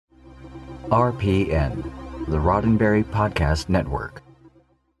RPN, the Roddenberry Podcast Network.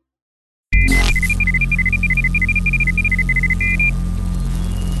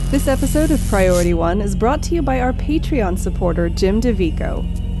 This episode of Priority One is brought to you by our Patreon supporter, Jim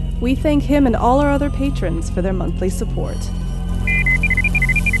DeVico. We thank him and all our other patrons for their monthly support.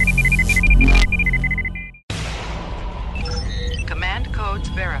 Command codes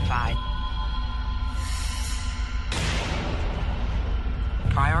verified.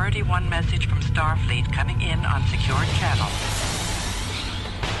 Priority One message from Starfleet coming in on secured channel.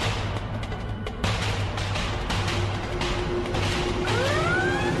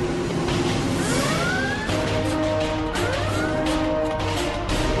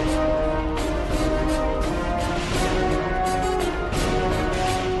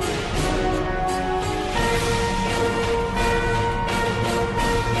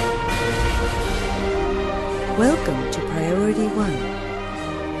 Welcome to Priority One.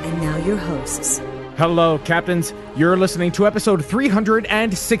 And now your hosts. Hello, Captains. You're listening to episode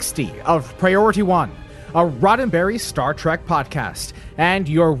 360 of Priority One, a Roddenberry Star Trek podcast, and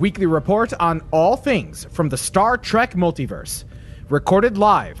your weekly report on all things from the Star Trek multiverse. Recorded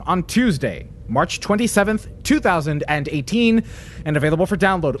live on Tuesday, March 27th, 2018, and available for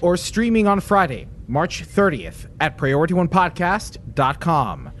download or streaming on Friday, March 30th at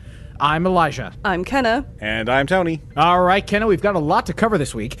PriorityOnePodcast.com. I'm Elijah. I'm Kenna. And I'm Tony. All right, Kenna, we've got a lot to cover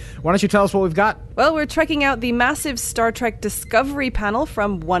this week. Why don't you tell us what we've got? Well, we're trekking out the massive Star Trek Discovery panel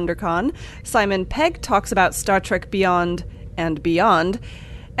from WonderCon. Simon Pegg talks about Star Trek Beyond and Beyond.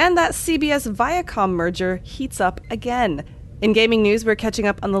 And that CBS Viacom merger heats up again. In gaming news, we're catching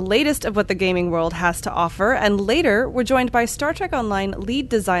up on the latest of what the gaming world has to offer. And later, we're joined by Star Trek Online lead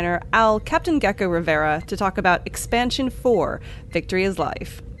designer Al Captain Gecko Rivera to talk about Expansion 4, Victory is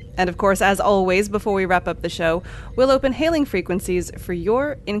Life. And of course, as always, before we wrap up the show, we'll open hailing frequencies for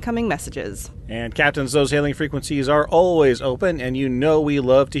your incoming messages. And Captains, those hailing frequencies are always open, and you know we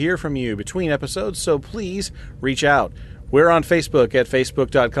love to hear from you between episodes, so please reach out. We're on Facebook at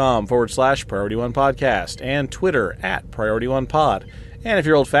facebook.com/Priority One Podcast and Twitter at Priority One Pod. And if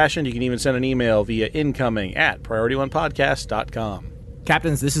you're old-fashioned, you can even send an email via incoming@PriorityOnePodcast.com.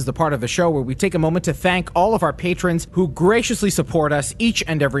 Captains, this is the part of the show where we take a moment to thank all of our patrons who graciously support us each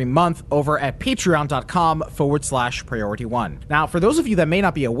and every month over at patreon.com/Priority One. Now, for those of you that may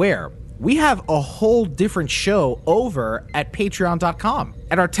not be aware, we have a whole different show over at patreon.com.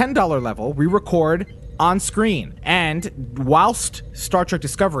 At our $10 level, we record on screen. And whilst Star Trek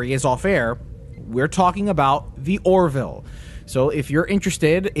Discovery is off air, we're talking about the Orville. So if you're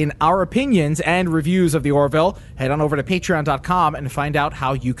interested in our opinions and reviews of the Orville, head on over to patreon.com and find out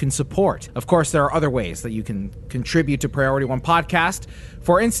how you can support. Of course, there are other ways that you can contribute to Priority One Podcast.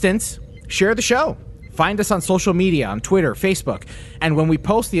 For instance, share the show. Find us on social media, on Twitter, Facebook. And when we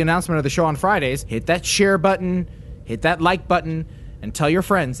post the announcement of the show on Fridays, hit that share button, hit that like button, and tell your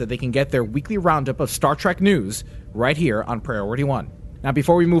friends that they can get their weekly roundup of Star Trek news right here on Priority One. Now,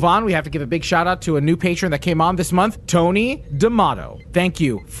 before we move on, we have to give a big shout out to a new patron that came on this month, Tony D'Amato. Thank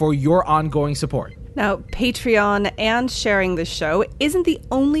you for your ongoing support. Now, Patreon and sharing this show isn't the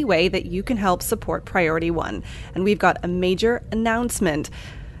only way that you can help support Priority One, and we've got a major announcement.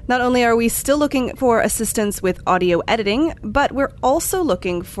 Not only are we still looking for assistance with audio editing, but we're also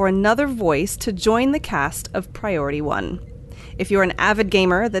looking for another voice to join the cast of Priority One. If you're an avid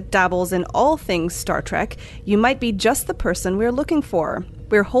gamer that dabbles in all things Star Trek, you might be just the person we're looking for.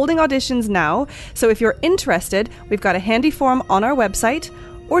 We're holding auditions now, so if you're interested, we've got a handy form on our website,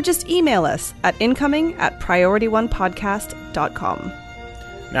 or just email us at incoming@PriorityOnePodcast.com.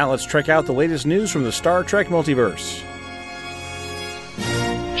 Now let's check out the latest news from the Star Trek multiverse.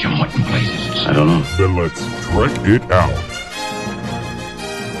 Jim, what in places? I don't know. Then let's trek it out.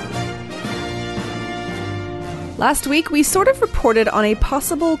 Last week, we sort of reported on a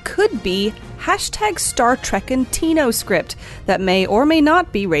possible could-be #Star Trekentino script that may or may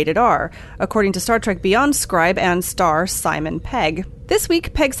not be rated R, according to Star Trek Beyond scribe and star Simon Pegg. This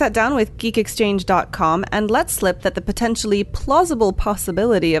week, Pegg sat down with GeekExchange.com and let slip that the potentially plausible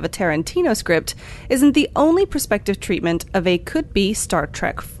possibility of a Tarantino script isn't the only prospective treatment of a could-be Star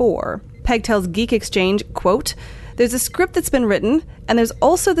Trek 4. Pegg tells Geek Exchange, quote, "There's a script that's been written, and there's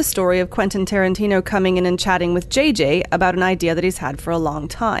also the story of Quentin Tarantino coming in and chatting with JJ about an idea that he's had for a long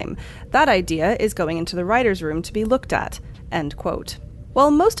time. That idea is going into the writer's room to be looked at." End quote.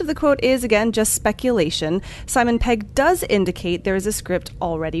 While most of the quote is, again, just speculation, Simon Pegg does indicate there is a script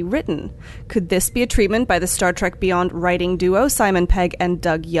already written. Could this be a treatment by the Star Trek Beyond writing duo Simon Pegg and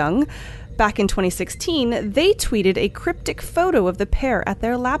Doug Young? Back in 2016, they tweeted a cryptic photo of the pair at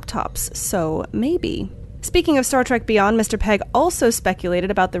their laptops, so maybe. Speaking of Star Trek Beyond, Mr. Pegg also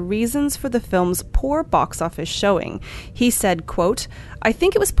speculated about the reasons for the film's poor box office showing. He said, quote, "I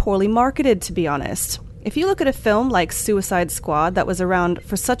think it was poorly marketed, to be honest. If you look at a film like Suicide Squad that was around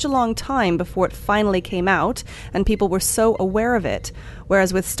for such a long time before it finally came out, and people were so aware of it,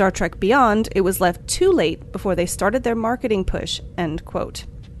 whereas with Star Trek Beyond, it was left too late before they started their marketing push," end quote.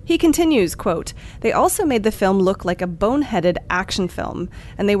 He continues, quote, "They also made the film look like a boneheaded action film,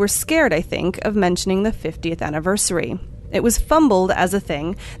 and they were scared, I think, of mentioning the 50th anniversary. It was fumbled as a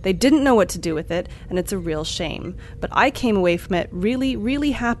thing, they didn't know what to do with it, and it's a real shame. But I came away from it really,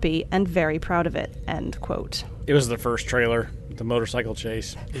 really happy and very proud of it," end quote. It was the first trailer, the motorcycle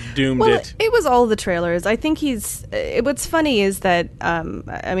chase. It doomed Well, it. it was all the trailers. I think what's funny is that,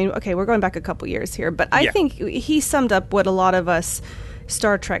 okay, we're going back a couple years here, but I think he summed up what a lot of us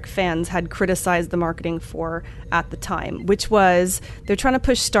Star Trek fans had criticized the marketing for at the time, which was they're trying to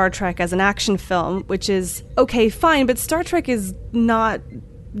push Star Trek as an action film, which is okay, fine, but Star Trek is not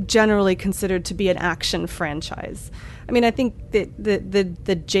generally considered to be an action franchise. I mean, I think that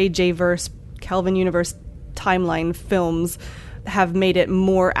the JJ verse, Kelvin Universe timeline films have made it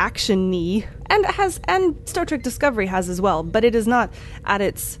more action-y, and Star Trek Discovery has as well, but it is not at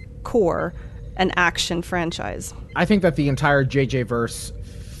its core an action franchise. I think that the entire JJ verse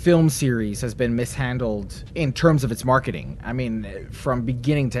film series has been mishandled in terms of its marketing. I mean, from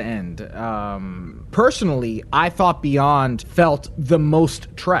beginning to end. Personally, I thought Beyond felt the most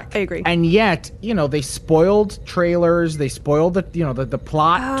Trek. I agree. And yet, they spoiled trailers. They spoiled the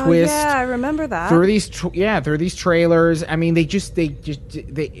plot twist. Yeah, I remember that. Through these trailers. I mean, the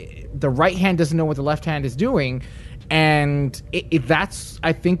right hand doesn't know what the left hand is doing. And that's,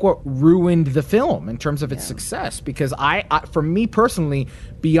 I think, what ruined the film in terms of its success. Because for me personally,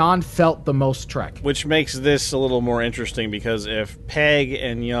 Beyond felt the most Trek. Which makes this a little more interesting, because if Pegg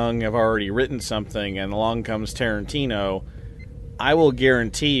and Young have already written something and along comes Tarantino, I will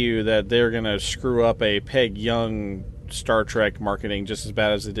guarantee you that they're going to screw up a Pegg-Young Star Trek marketing just as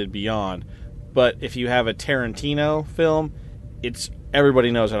bad as they did Beyond. But if you have a Tarantino film,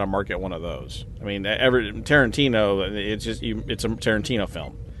 everybody knows how to market one of those. I mean, Tarantino, it's a Tarantino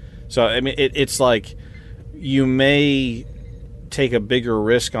film. So, I mean, it's like you may take a bigger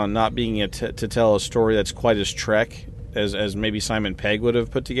risk on not being able to tell a story that's quite as Trek as maybe Simon Pegg would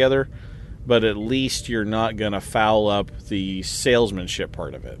have put together, but at least you're not going to foul up the salesmanship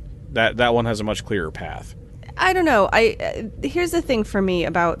part of it. That one has a much clearer path. I don't know. Here's the thing for me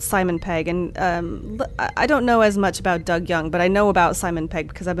about Simon Pegg, and I don't know as much about Doug Young, but I know about Simon Pegg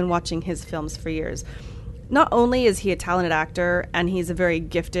because I've been watching his films for years. Not only is he a talented actor and he's a very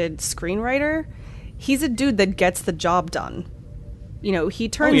gifted screenwriter, he's a dude that gets the job done. He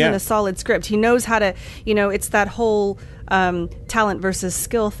turns in a solid script. He knows how to, it's that whole talent versus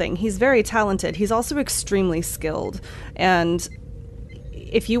skill thing. He's very talented. He's also extremely skilled. And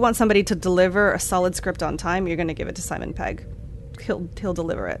if you want somebody to deliver a solid script on time, you're going to give it to Simon Pegg. He'll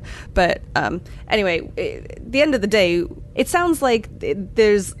deliver it. But anyway, at the end of the day, it sounds like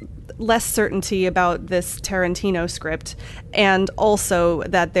there's less certainty about this Tarantino script, and also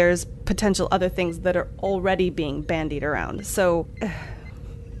that there's potential other things that are already being bandied around. So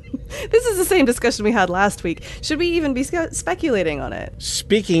this is the same discussion we had last week. Should we even be speculating on it?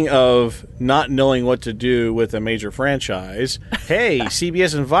 Speaking of not knowing what to do with a major franchise, hey,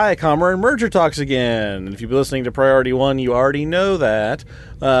 CBS and Viacom are in merger talks again. And if you've been listening to Priority One, you already know that.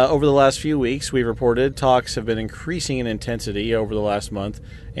 Over the last few weeks, we've reported talks have been increasing in intensity over the last month.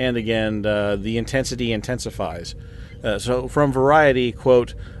 And again, the intensity intensifies. So from Variety,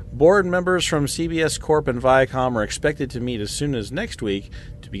 quote, "Board members from CBS Corp and Viacom are expected to meet as soon as next week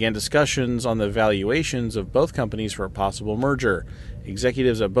to begin discussions on the valuations of both companies for a possible merger.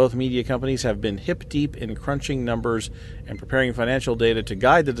 Executives of both media companies have been hip-deep in crunching numbers and preparing financial data to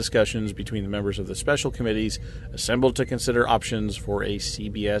guide the discussions between the members of the special committees assembled to consider options for a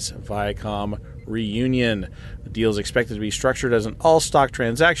CBS-Viacom reunion. The deal is expected to be structured as an all-stock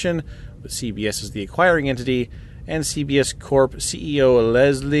transaction, with CBS as the acquiring entity and CBS Corp CEO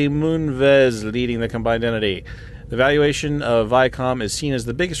Leslie Moonves leading the combined entity. The valuation of Viacom is seen as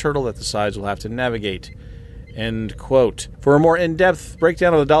the biggest hurdle that the sides will have to navigate." End quote. For a more in-depth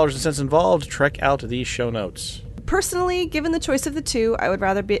breakdown of the dollars and cents involved, trek out these show notes. Personally, given the choice of the two, I would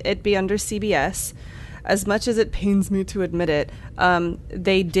rather it be under CBS. As much as it pains me to admit it,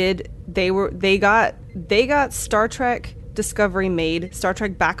 they got Star Trek Discovery made, Star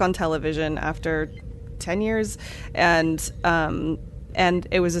Trek back on television after 10 years, and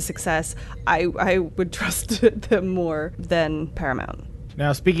it was a success. I would trust them more than Paramount.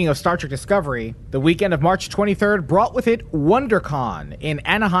 Now, speaking of Star Trek Discovery, the weekend of March 23rd brought with it WonderCon in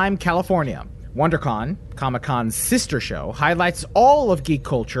Anaheim, California. WonderCon, Comic-Con's sister show, highlights all of geek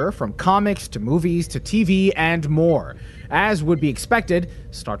culture from comics to movies to TV and more. As would be expected,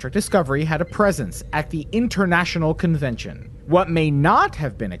 Star Trek Discovery had a presence at the international convention. What may not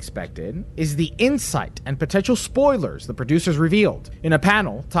have been expected is the insight and potential spoilers the producers revealed in a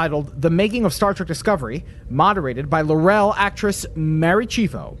panel titled The Making of Star Trek Discovery, moderated by L'Oreal actress Mary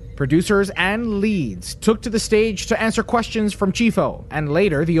Chieffo. Producers and leads took to the stage to answer questions from Chieffo and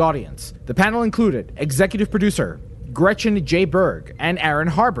later the audience. The panel included executive producer Gretchen J. Berg and Aaron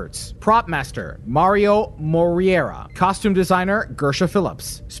Harberts, prop master Mario Moriera, costume designer Gersha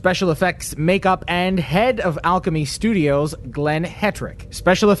Phillips, special effects makeup and head of Alchemy Studios Glenn Hetrick,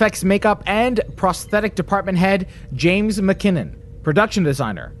 special effects makeup and prosthetic department head James McKinnon, production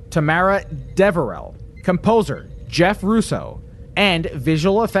designer Tamara Deverell, composer Jeff Russo, and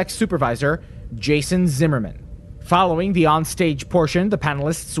visual effects supervisor Jason Zimmerman. Following the onstage portion, the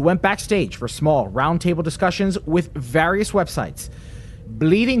panelists went backstage for small roundtable discussions with various websites.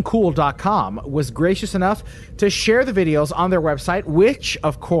 BleedingCool.com was gracious enough to share the videos on their website, which,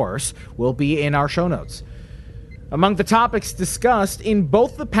 of course, will be in our show notes. Among the topics discussed in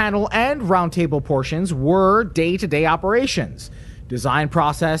both the panel and roundtable portions were day-to-day operations, design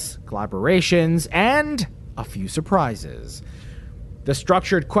process, collaborations, and a few surprises. The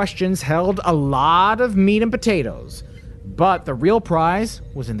structured questions held a lot of meat and potatoes, but the real prize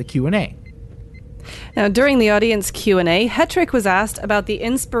was in the Q&A. Now, during the audience Q&A, Hetrick was asked about the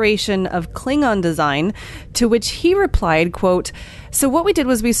inspiration of Klingon design, to which he replied, quote, "So what we did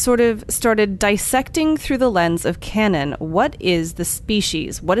was we sort of started dissecting through the lens of canon. What is the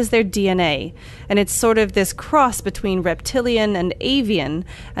species? What is their DNA? And it's sort of this cross between reptilian and avian.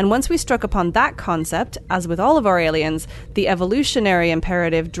 And once we struck upon that concept, as with all of our aliens, the evolutionary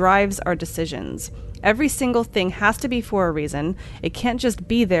imperative drives our decisions. Every single thing has to be for a reason. It can't just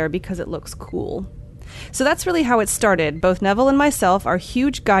be there because it looks cool." So that's really how it started. Both Neville and myself are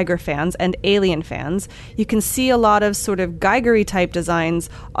huge Geiger fans and Alien fans. You can see a lot of sort of Geiger-y type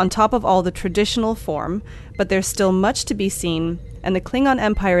designs on top of all the traditional form, but there's still much to be seen, and the Klingon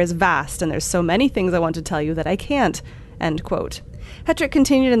Empire is vast, and there's so many things I want to tell you that I can't. End quote. Hetrick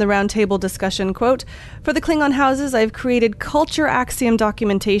continued in the roundtable discussion, quote, "For the Klingon houses, I've created culture axiom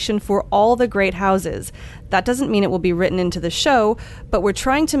documentation for all the great houses. That doesn't mean it will be written into the show, but we're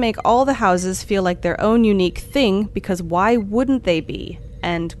trying to make all the houses feel like their own unique thing, because why wouldn't they be?"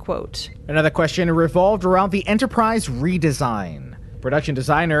 End quote. Another question revolved around the Enterprise redesign. Production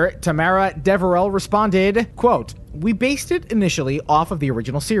designer Tamara Deverell responded, quote, "We based it initially off of the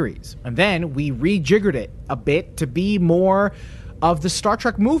original series, and then we rejiggered it a bit to be more of the Star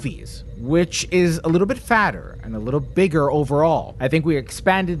Trek movies, which is a little bit fatter and a little bigger overall. I think we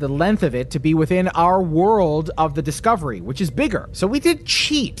expanded the length of it to be within our world of the Discovery, which is bigger. So we did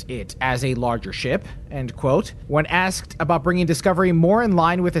cheat it as a larger ship," end quote. When asked about bringing Discovery more in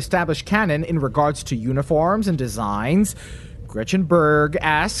line with established canon in regards to uniforms and designs, Gretchen Berg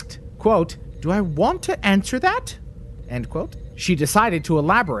asked, quote, "Do I want to answer that?" End quote. She decided to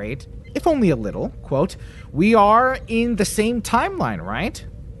elaborate, if only a little, quote, "We are in the same timeline, right?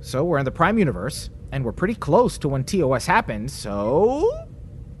 So we're in the Prime Universe, and we're pretty close to when TOS happened, so..."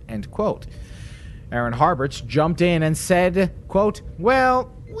 End quote. Aaron Harberts jumped in and said, quote, "Well,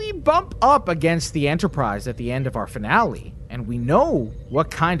 we bump up against the Enterprise at the end of our finale, and we know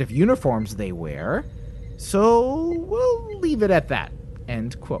what kind of uniforms they wear, so we'll leave it at that."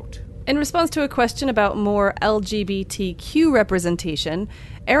 End quote. In response to a question about more LGBTQ representation,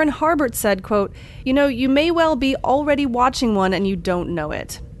 Aaron Harbert said, quote, "You know, you may well be already watching one and you don't know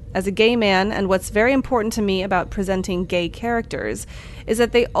it. As a gay man, and what's very important to me about presenting gay characters is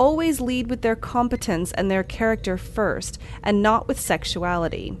that they always lead with their competence and their character first, and not with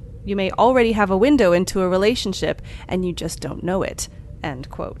sexuality. You may already have a window into a relationship and you just don't know it."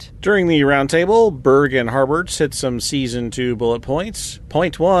 End quote. During the roundtable, Berg and Harberts hit some Season 2 bullet points.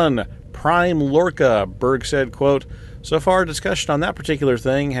 Point 1, Prime Lorca. Berg said, quote, "So far, discussion on that particular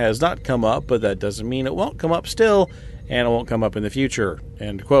thing has not come up, but that doesn't mean it won't come up still, and it won't come up in the future."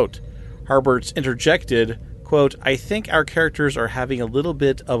 End quote. Harberts interjected, quote, "I think our characters are having a little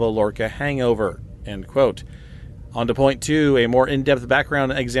bit of a Lorca hangover." End quote. On to point 2, a more in-depth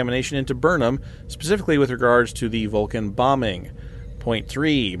background examination into Burnham, specifically with regards to the Vulcan bombing. Point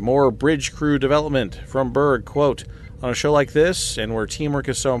 3, more bridge crew development from Berg, quote, "On a show like this, and where teamwork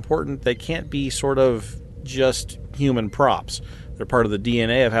is so important, they can't be sort of just human props. They're part of the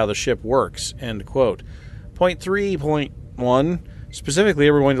DNA of how the ship works," end quote. Point 3.1,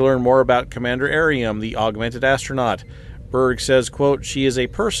 specifically, we're going to learn more about Commander Arium, the augmented astronaut. Berg says, quote, "She is a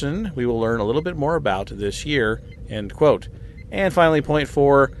person we will learn a little bit more about this year," end quote. And finally, point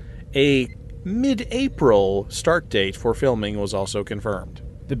 4, a mid-April start date for filming was also confirmed.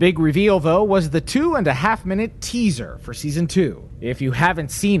 The big reveal, though, was the 2.5-minute teaser for Season 2. If you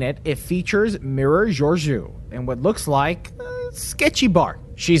haven't seen it, it features Mira Georgiou in what looks like a sketchy bar.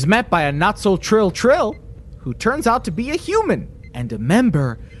 She's met by a not-so-trill who turns out to be a human and a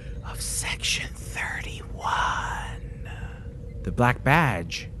member of Section 31. The Black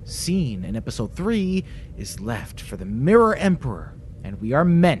Badge, seen in Episode 3, is left for the Mirror Emperor, and we are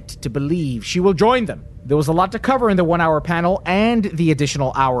meant to believe she will join them. There was a lot to cover in the 1-hour panel and the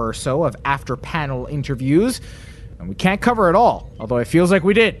additional hour or so of after-panel interviews, and we can't cover it all, although it feels like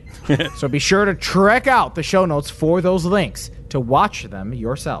we did. So be sure to check out the show notes for those links to watch them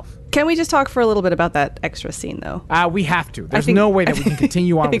yourself. Can we just talk for a little bit about that extra scene, though? We have to. There's no way that we can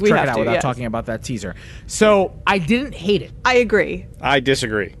continue on with Check It Out without talking about that teaser. So I didn't hate it. I agree. I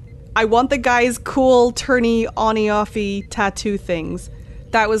disagree. I want the guy's cool, turny, on-y-offy tattoo things.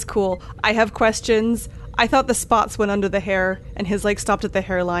 That was cool. I have questions. I thought the spots went under the hair, and his stopped at the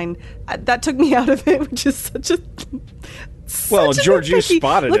hairline. That took me out of it, which is such a... Well, George, you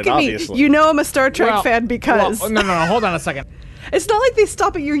spotted Look it, at obviously. Me. You know I'm a Star Trek fan because... No, hold on a second. It's not like they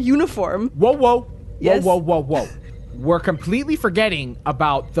stop at your uniform. Whoa. Yes? Whoa. We're completely forgetting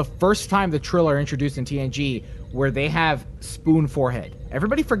about the first time the Trill are introduced in TNG, where they have spoon forehead.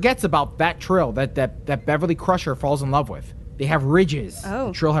 Everybody forgets about that Trill that Beverly Crusher falls in love with. They have ridges. Oh.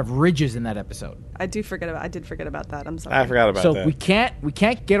 The Trill have ridges in that episode. I did forget about that. I'm sorry. I forgot about that. So we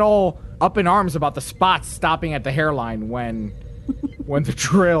can't get all up in arms about the spots stopping at the hairline when the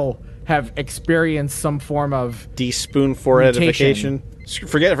Trill have experienced some form of de-spoon forehedification.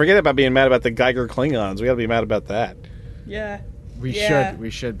 Forget about being mad about the Geiger Klingons. We got to be mad about that. Yeah. We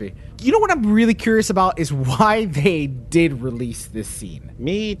should be. You know what I'm really curious about is why they did release this scene.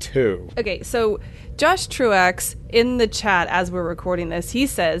 Me too. Okay, so Josh Truax, in the chat as we're recording this, he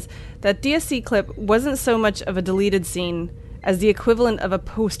says that DSC clip wasn't so much of a deleted scene as the equivalent of a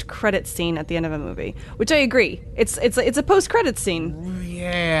post-credit scene at the end of a movie, which I agree. It's a post-credit scene.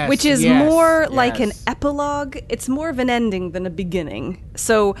 Yes. Which is more like an epilogue. It's more of an ending than a beginning.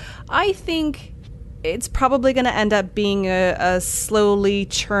 So I think it's probably going to end up being a slowly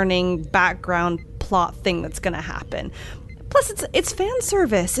churning background plot thing that's going to happen. Plus, it's fan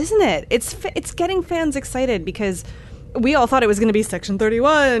service, isn't it? It's getting fans excited because we all thought it was going to be Section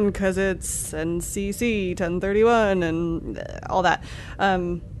 31 because it's NCC 1031 and all that.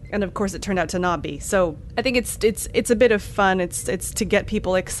 And of course, it turned out to not be. So I think it's a bit of fun. It's to get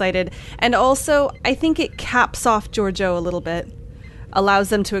people excited, and also I think it caps off Georgiou a little bit. Allows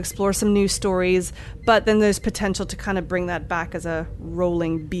them to explore some new stories, but then there's potential to kind of bring that back as a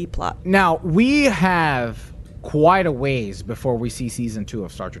rolling B-plot. Now, we have quite a ways before we see Season 2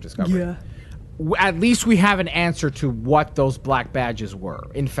 of Star Trek Discovery. Yeah. At least we have an answer to what those black badges were,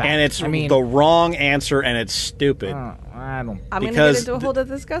 in fact. And it's the wrong answer, and it's stupid. I don't... I'm going to get into a whole other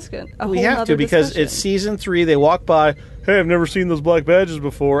discussion. We have to, because it's Season 3. They walk by, hey, I've never seen those black badges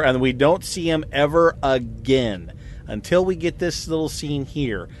before, and we don't see them ever again. Until we get this little scene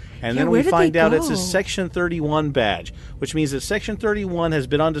here. And then we find out it's a Section 31 badge, which means that Section 31 has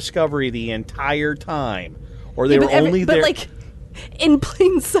been on Discovery the entire time. Or they were only there... But, in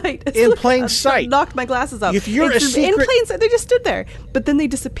plain sight. In plain sight. Knocked my glasses off. If you're a secret... In plain sight, they just stood there. But then they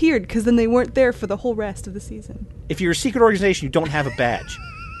disappeared, because then they weren't there for the whole rest of the season. If you're a secret organization, you don't have a badge.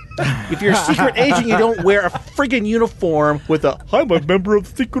 If you're a secret agent, you don't wear a friggin' uniform with I'm a member of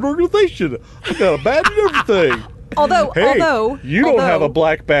the secret organization. I got a badge and everything. Although you don't have a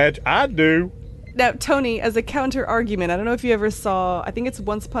black badge, I do. Now, Tony, as a counter argument, I don't know if you ever saw, I think it's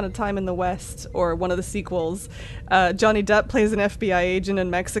Once Upon a Time in the West, or one of the sequels. Johnny Depp plays an FBI agent in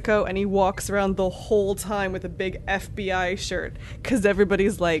Mexico, and he walks around the whole time with a big FBI shirt, because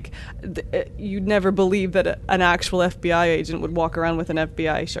everybody's like, you'd never believe that an actual FBI agent would walk around with an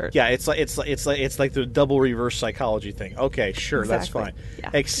FBI shirt. Yeah, it's like the double reverse psychology thing. Okay, sure, Exactly. That's fine.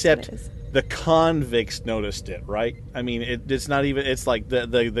 Yeah, Except the convicts noticed it, right? I mean, it's not even. It's like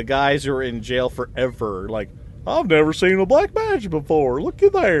the guys who are in jail forever. Like, I've never seen a black badge before. Look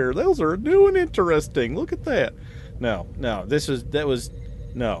at there. Those are new and interesting. Look at that. No.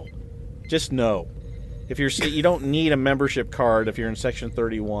 Just no. If you don't need a membership card if you're in Section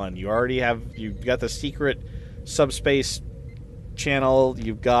 31. You've got the secret subspace channel.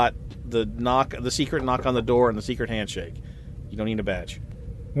 You've got the secret knock on the door and the secret handshake. You don't need a badge.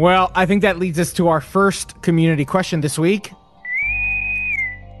 Well, I think that leads us to our first community question this week.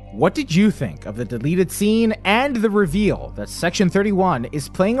 What did you think of the deleted scene and the reveal that Section 31 is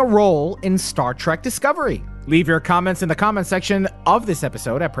playing a role in Star Trek Discovery? Leave your comments in the comment section of this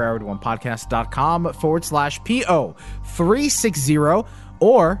episode at PriorityOnePodcast.com/PO360,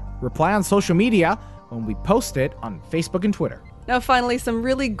 or reply on social media when we post it on Facebook and Twitter. Now, finally, some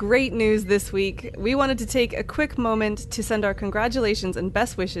really great news this week. We wanted to take a quick moment to send our congratulations and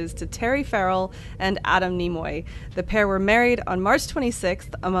best wishes to Terry Farrell and Adam Nimoy. The pair were married on March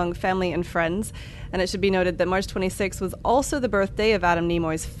 26th among family and friends, and it should be noted that March 26th was also the birthday of Adam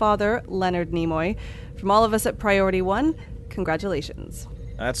Nimoy's father, Leonard Nimoy. From all of us at Priority One, congratulations.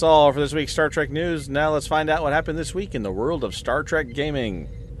 That's all for this week's Star Trek news. Now let's find out what happened this week in the world of Star Trek gaming.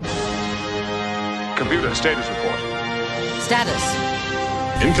 Computer status report.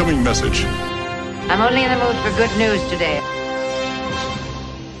 Status. Incoming message. I'm only in the mood for good news today.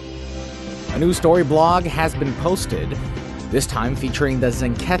 A new story blog has been posted, this time featuring the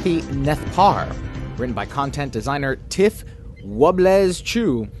Zenkethi Nethpar, written by content designer Tiff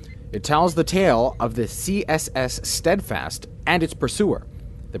Woblez-Chu. It tells the tale of the CSS Steadfast and its pursuer,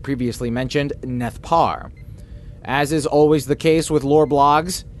 the previously mentioned Nethpar. As is always the case with lore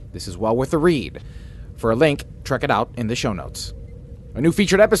blogs, this is well worth a read. For a link, check it out in the show notes. A new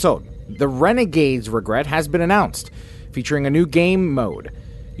featured episode, The Renegade's Regret, has been announced, featuring a new game mode.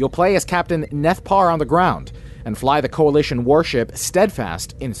 You'll play as Captain Nethpar on the ground and fly the Coalition warship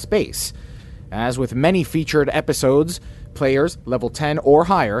Steadfast in space. As with many featured episodes, players level 10 or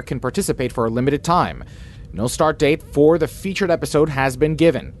higher can participate for a limited time. No start date for the featured episode has been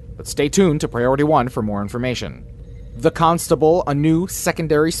given, but stay tuned to Priority One for more information. The Constable, a new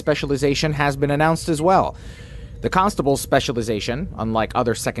secondary specialization, has been announced as well. The Constable's specialization, unlike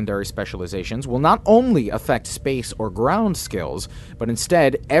other secondary specializations, will not only affect space or ground skills, but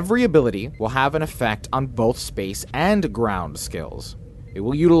instead every ability will have an effect on both space and ground skills. It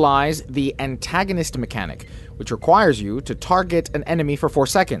will utilize the antagonist mechanic, which requires you to target an enemy for 4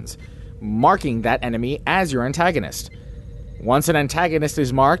 seconds, marking that enemy as your antagonist. Once an antagonist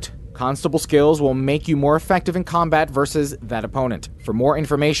is marked, Constable skills will make you more effective in combat versus that opponent. For more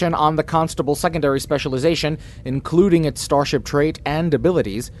information on the Constable secondary specialization, including its starship trait and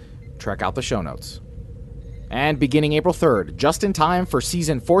abilities, check out the show notes. And beginning April 3rd, just in time for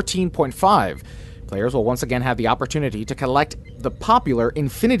Season 14.5, players will once again have the opportunity to collect the popular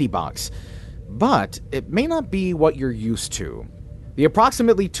Infinity Box. But it may not be what you're used to. The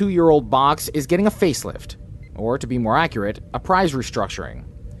approximately 2-year-old box is getting a facelift, or to be more accurate, a prize restructuring.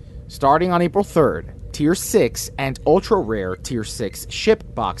 Starting on April 3rd, Tier 6 and Ultra Rare Tier 6 ship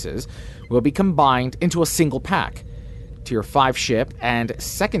boxes will be combined into a single pack. Tier 5 ship and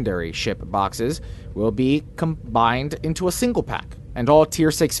secondary ship boxes will be combined into a single pack, and all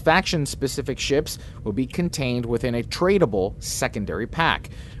Tier 6 faction-specific ships will be contained within a tradable secondary pack,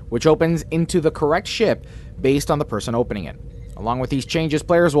 which opens into the correct ship based on the person opening it. Along with these changes,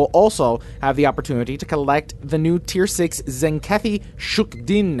 players will also have the opportunity to collect the new Tier 6 Zenkethi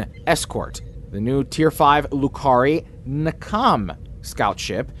Shukdin Escort, the new Tier 5 Lukari Nakam Scout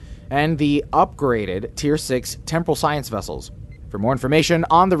Ship, and the upgraded Tier 6 Temporal Science Vessels. For more information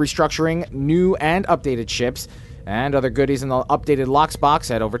on the restructuring, new and updated ships, and other goodies in the updated Locks box,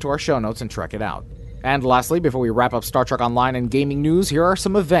 head over to our show notes and check it out. And lastly, before we wrap up Star Trek Online and gaming news, here are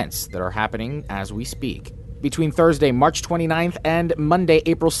some events that are happening as we speak. Between Thursday, March 29th and Monday,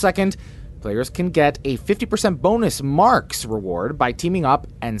 April 2nd, players can get a 50% bonus marks reward by teaming up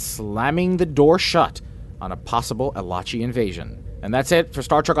and slamming the door shut on a possible Elachi invasion. And that's it for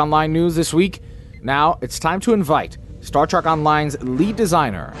Star Trek Online news this week. Now, it's time to invite Star Trek Online's lead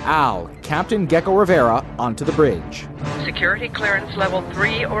designer, Al, Captain Gecko Rivera, onto the bridge. Security clearance level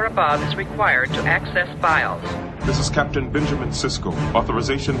 3 or above is required to access files. This is Captain Benjamin Sisko.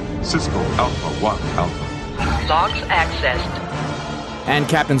 Authorization Cisco Alpha 1 Alpha. Logs accessed. And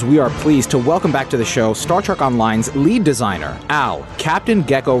Captains, we are pleased to welcome back to the show Star Trek Online's lead designer, Al, Captain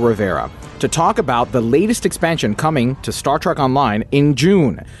Gecko Rivera, to talk about the latest expansion coming to Star Trek Online in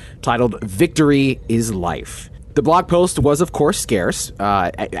June, titled Victory is Life. The blog post was, of course, scarce,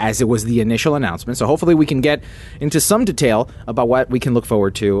 as it was the initial announcement, so hopefully we can get into some detail about what we can look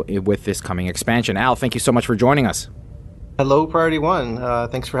forward to with this coming expansion. Al, thank you so much for joining us. Hello, Priority One.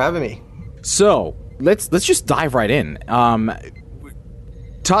 Thanks for having me. So, let's just dive right in.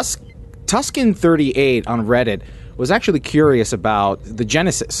 Tuscan38 on Reddit was actually curious about the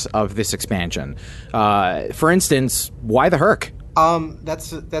genesis of this expansion. For instance, why the Herc?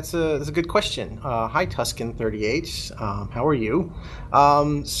 That's a good question. Hi, Tuscan38. How are you?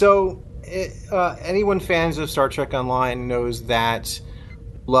 Anyone fans of Star Trek Online knows that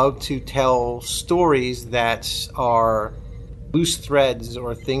love to tell stories that are loose threads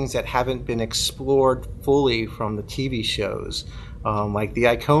or things that haven't been explored fully from the TV shows, like the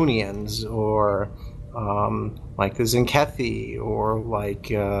Iconians, or like the Zenkethi, or like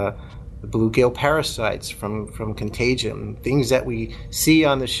the bluegill parasites from Contagion, things that we see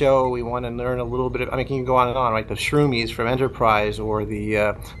on the show. We want to learn a little bit of, I mean, you can go on and on, right? The shroomies from Enterprise, or the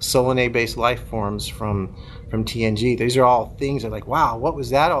Solanae-based life forms from TNG. These are all things that are like, wow, what was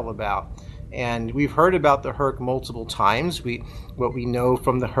that all about? And we've heard about the Hur'q multiple times. What we know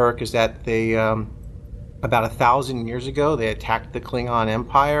from the Hur'q is that they, about 1,000 years ago, they attacked the Klingon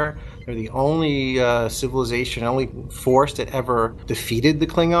Empire. They're the only civilization, only force that ever defeated the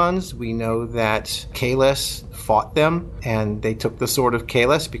Klingons. We know that Kahless fought them, and they took the sword of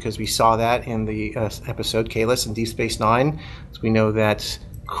Kahless, because we saw that in the episode Kahless in Deep Space Nine. So we know that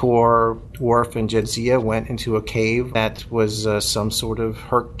Kor, Worf, and Jadzia went into a cave that was some sort of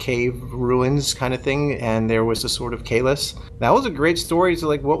Hur'q cave ruins kind of thing, and there was the sword of Kahless. That was a great story. So,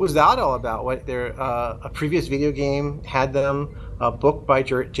 like, what was that all about? What a previous video game had them. A book by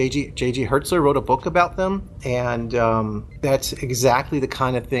J.G. Hertzler wrote a book about them, and that's exactly the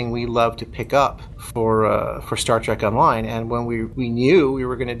kind of thing we love to pick up for Star Trek Online. And when we knew we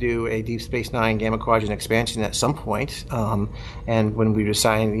were going to do a Deep Space Nine Gamma Quadrant expansion at some point, and when we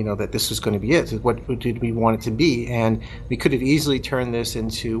decided, that this was going to be it, what did we want it to be? And we could have easily turned this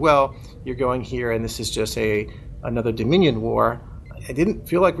into, well, you're going here, and this is just another Dominion war. I didn't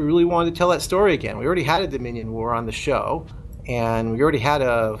feel like we really wanted to tell that story again. We already had a Dominion war on the show. And we already had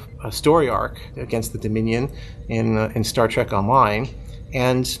a story arc against the Dominion in Star Trek Online.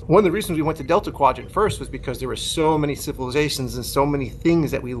 And one of the reasons we went to Delta Quadrant first was because there were so many civilizations and so many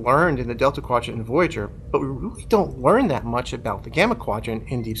things that we learned in the Delta Quadrant and Voyager, but we really don't learn that much about the Gamma Quadrant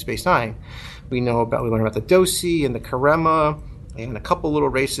in Deep Space Nine. We learn about the Dosi and the Karema and a couple little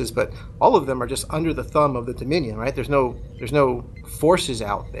races, but all of them are just under the thumb of the Dominion, right? There's no forces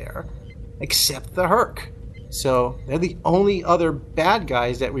out there except the Hur'q. So they're the only other bad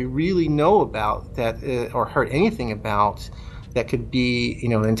guys that we really know about that or heard anything about that could be,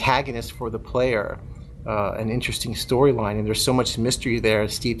 an antagonist for the player, an interesting storyline. And there's so much mystery there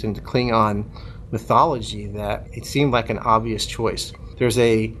steeped into Klingon mythology that it seemed like an obvious choice. There's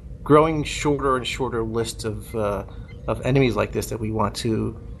a growing shorter and shorter list of enemies like this that we want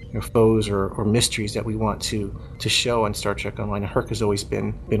to, foes or mysteries that we want to show on Star Trek Online. Hur'q has always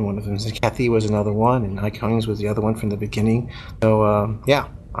been one of them. Kathy was another one, and Iconians was the other one from the beginning. So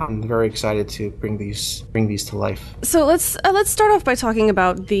I'm very excited to bring these to life. So let's start off by talking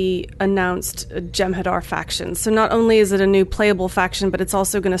about the announced Jem'Hadar faction. So not only is it a new playable faction, but it's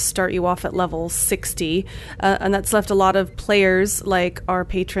also going to start you off at level 60, and that's left a lot of players like our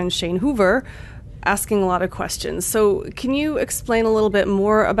patron Shane Hoover asking a lot of questions. So can you explain a little bit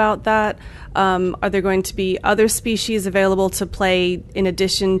more about that? Are there going to be other species available to play in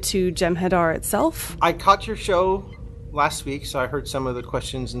addition to Jem'Hadar itself? I caught your show last week, so I heard some of the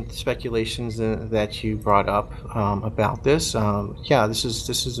questions and speculations that you brought up about this. This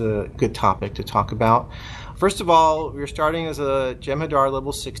is a good topic to talk about. First of all, we're starting as a Jem'Hadar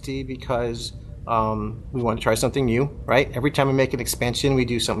level 60 because we want to try something new, right? Every time we make an expansion, we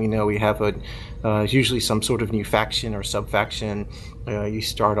do something new. We have usually some sort of new faction or sub-faction. You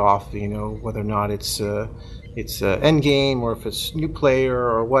start off, whether or not it's endgame or if it's new player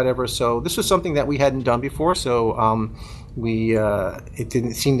or whatever. So this was something that we hadn't done before. So it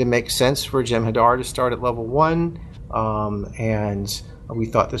didn't seem to make sense for Jem'Hadar to start at level 1, and we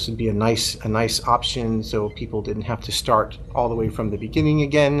thought this would be a nice option, so people didn't have to start all the way from the beginning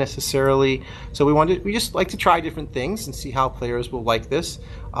again necessarily. So we just like to try different things and see how players will like this.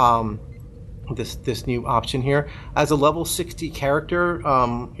 This new option here. As a level 60 character,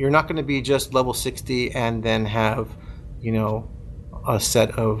 you're not going to be just level 60 and then have, a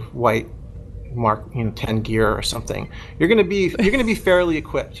set of white Mark 10 gear or something. You're going to be fairly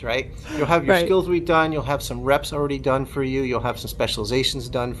equipped, right? You'll have your skills redone, you'll have some reps already done for you, you'll have some specializations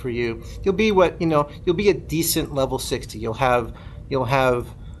done for you. You'll be you'll be a decent level 60. You'll have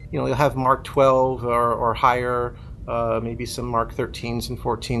Mark 12 or higher, maybe some Mark 13s and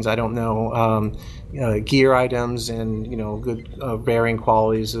 14s, I don't know, gear items and good varying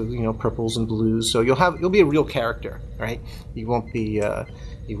qualities of purples and blues. So you'll be a real character, right? You won't be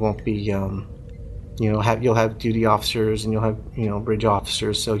you'll have duty officers and you'll have bridge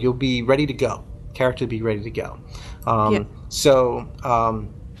officers, so you'll be ready to go. Character be ready to go.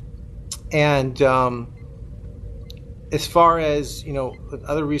 As far as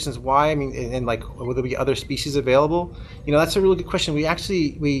other reasons why, and like will there be other species available? That's a really good question. We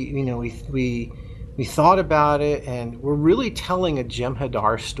actually we thought about it, and we're really telling a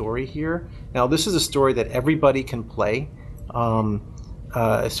Jem'Hadar story here. Now this is a story that everybody can play.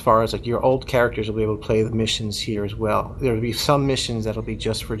 As far as like your old characters will be able to play the missions here as well. There will be some missions that'll be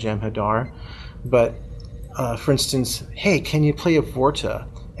just for Jem'Hadar, but for instance, hey, can you play a Vorta?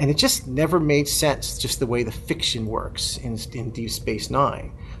 And it just never made sense, just the way the fiction works in Deep Space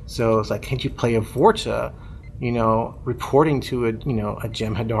Nine. So it's like, can't you play a Vorta, reporting to a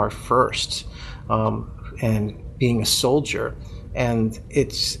Jem'Hadar first, and being a soldier? And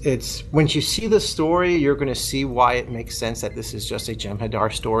it's when you see the story, you're going to see why it makes sense that this is just a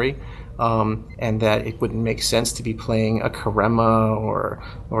Jem'Hadar story, and that it wouldn't make sense to be playing a Karema or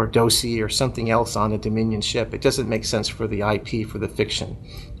Dosi or something else on a Dominion ship. It doesn't make sense for the IP, for the fiction.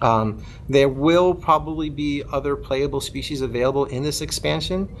 There will probably be other playable species available in this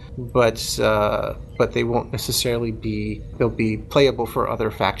expansion, but they won't necessarily be. They'll be playable for other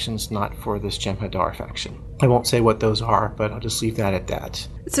factions, not for this Jem'Hadar faction. I won't say what those are, but I'll just leave that at that.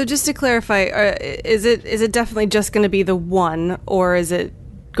 So just to clarify, is it definitely just going to be the one, or is it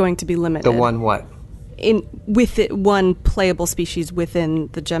going to be limited? The one what? One playable species within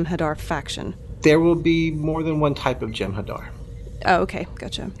the Jem'Hadar faction. There will be more than one type of Jem'Hadar. Oh, okay,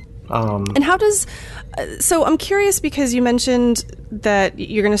 gotcha. And how does... So I'm curious because you mentioned that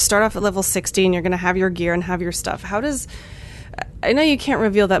you're going to start off at level 60 and you're going to have your gear and have your stuff. How does... I know you can't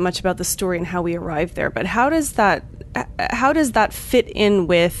reveal that much about the story and how we arrived there, but how does that fit in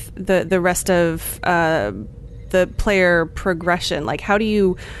with the rest of the player progression? Like, how do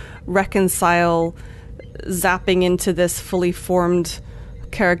you reconcile zapping into this fully formed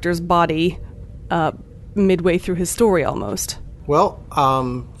character's body midway through his story almost? Well,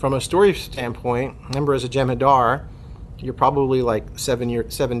 from a story standpoint, remember, as a Jem'Hadar, you're probably like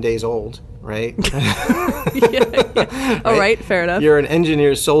 7 days old, right? Yeah. All right, fair enough. You're an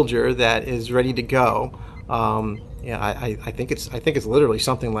engineer soldier that is ready to go. I think it's literally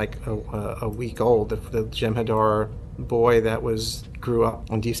something like a week old. The Jem'Hadar boy that grew up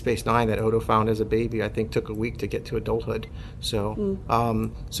on Deep Space Nine that Odo found as a baby, I think took a week to get to adulthood. So,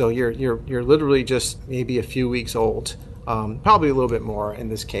 so you're literally just maybe a few weeks old. Probably a little bit more in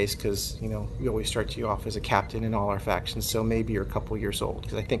this case because, we always start you off as a captain in all our factions, so maybe you're a couple years old,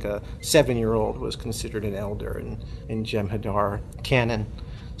 because I think a 7-year-old was considered an elder in Jem'Hadar canon.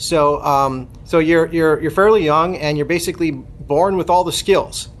 So you're fairly young, and you're basically born with all the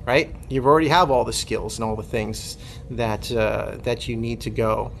skills, right? You already have all the skills and all the things that you need to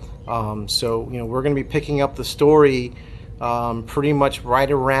go. So we're going to be picking up the story pretty much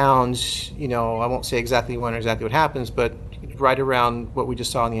right around, I won't say exactly when or exactly what happens, but right around what we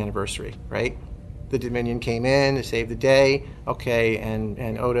just saw on the anniversary, right? The Dominion came in to save the day, okay,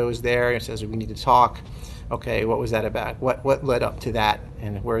 and Odo is there and says, we need to talk. Okay, what was that about? What led up to that,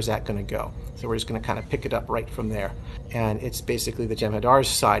 and where is that going to go? So we're just going to kind of pick it up right from there. And it's basically the Jem'Hadar's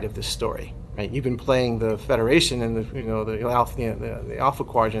side of this story. Right, you've been playing the Federation and the Alpha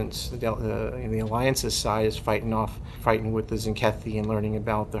Quadrants. The Alliance's side is fighting with the Zenkethi and learning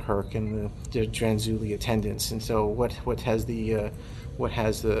about the Hurk and the Dranzuli attendants. And so, what's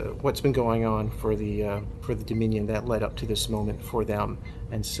been going on for the Dominion that led up to this moment for them?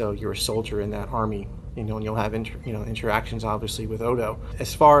 And so, you're a soldier in that army, and you'll have interactions obviously with Odo.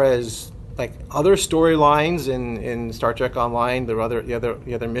 As far as like other storylines in Star Trek Online, the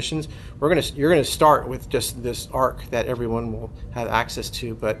other missions, you're gonna start with just this arc that everyone will have access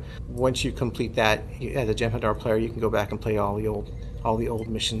to. But once you complete that, as a Jem'Hadar player, you can go back and play all the old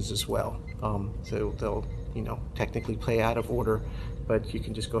missions as well. So they'll technically play out of order, but you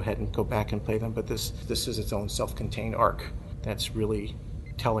can just go ahead and go back and play them. But this is its own self-contained arc that's really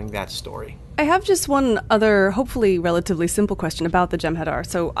telling that story. I have just one other, hopefully relatively simple question about the Jem'Hadar.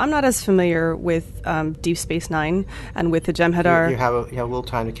 So I'm not as familiar with Deep Space Nine and with the Jem'Hadar. You have a little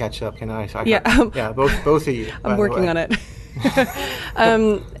time to catch up, can I? Both of you. I'm working on it.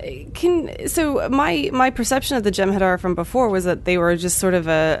 So my perception of the Jem'Hadar from before was that they were just sort of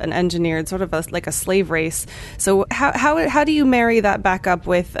an engineered, sort of like a slave race. So how do you marry that back up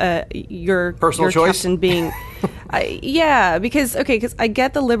with your personal choice captain being? Because I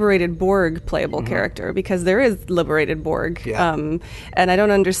get the liberated Borg playable character, because there is liberated Borg, and I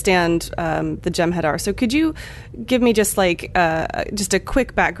don't understand the Jem'Hadar. So could you give me just like just a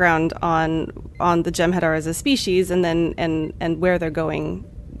quick background on the Jem'Hadar as a species, and then and where they're going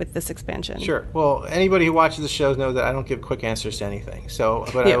with this expansion? Sure. Well, anybody who watches the shows knows that I don't give quick answers to anything. So,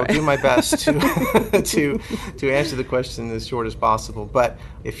 but I will do my best to to answer the question as short as possible. But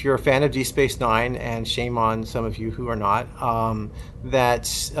if you're a fan of Deep Space Nine, and shame on some of you who are not, that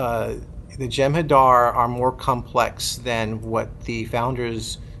the Jem'Hadar are more complex than what the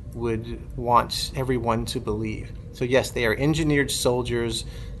founders would want everyone to believe. So yes, they are engineered soldiers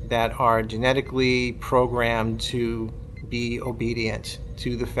that are genetically programmed to be obedient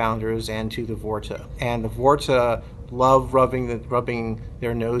to the founders and to the Vorta. And the Vorta love rubbing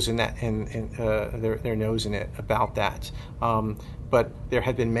their nose in that and their nose in it about that. But there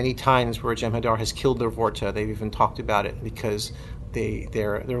have been many times where Jem'Hadar has killed their Vorta. They've even talked about it because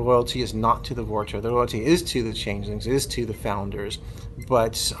their loyalty is not to the Vorta. Their loyalty is to the Changelings, is to the Founders.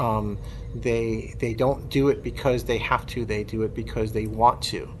 But they don't do it because they have to. They do it because they want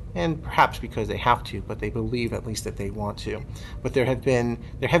to, and perhaps because they have to. But they believe at least that they want to. But there have been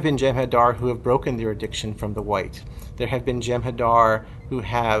Jem'Hadar who have broken their addiction from the White. There have been Jem'Hadar who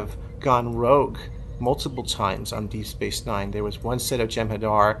have gone rogue multiple times on Deep Space Nine. There was one set of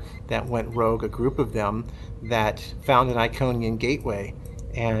Jem'Hadar that went rogue, a group of them that found an Iconian gateway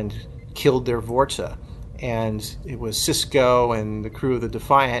and killed their Vorta. And it was Sisko and the crew of the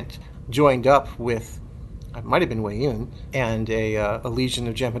Defiant joined up with, it might have been Weyoun, and a legion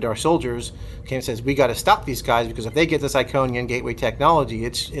of Jem'Hadar soldiers came and says, we got to stop these guys because if they get this Iconian gateway technology,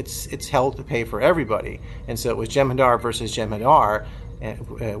 it's hell to pay for everybody. And so it was Jem'Hadar versus Jem'Hadar,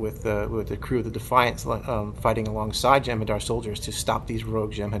 with the crew of the Defiant fighting alongside Jem'Hadar soldiers to stop these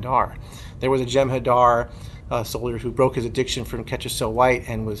rogue Jem'Hadar. There was a Jem'Hadar soldier who broke his addiction from Ketchum White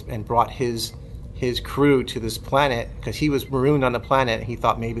and brought his crew to this planet because he was marooned on the planet. And he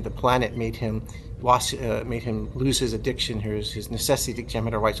thought maybe the planet made him lose his addiction, his necessity to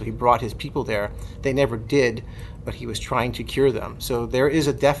Jem'Hadar White. So he brought his people there. They never did, but he was trying to cure them. So there is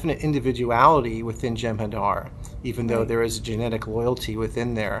a definite individuality within Jem'Hadar, even though there is a genetic loyalty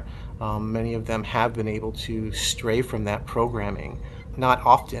within there. Many of them have been able to stray from that programming. Not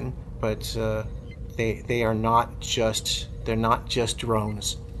often, but they are not just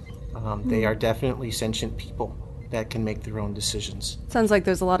drones. They are definitely sentient people that can make their own decisions. Sounds like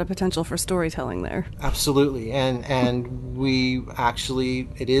there's a lot of potential for storytelling there. Absolutely, and we actually,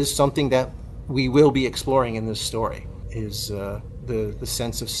 it is something that we will be exploring in this story, is the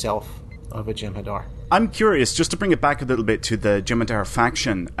sense of self of a Jem'Hadar. I'm curious, just to bring it back a little bit to the Jem'Hadar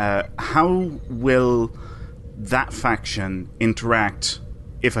faction, how will that faction interact,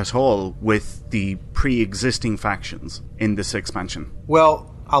 if at all, with the pre-existing factions in this expansion? Well,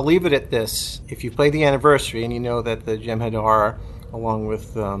 I'll leave it at this. If you play the anniversary and you know that the Jem'Hadar, along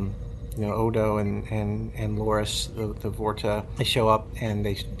with Odo and Loris, the Vorta, they show up and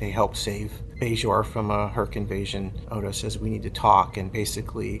they help save Bajor from a Hurk invasion. Odo says we need to talk, and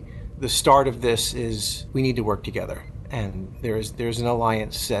basically the start of this is we need to work together. And there's an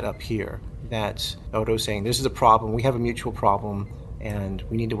alliance set up here that Odo's saying this is a problem, we have a mutual problem, and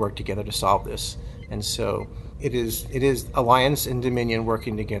we need to work together to solve this. And so it is Alliance and Dominion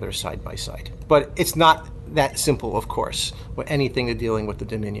working together side by side. But it's not that simple, of course. With anything to dealing with the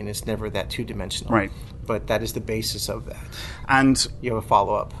Dominion, it's never that two-dimensional. Right. But that is the basis of that. And you have a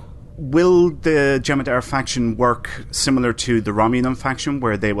follow-up. Will the Jem'Hadar faction work similar to the Romulan faction,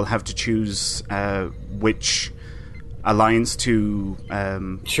 where they will have to choose which alliance to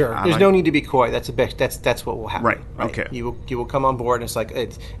sure ally? There's no need to be coy. That's what will happen. Right. Okay. You will come on board, and it's like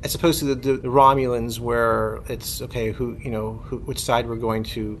it's as opposed to the Romulans, where it's okay which side we're going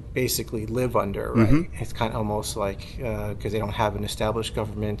to basically live under, right? Mm-hmm. It's kind of almost like because they don't have an established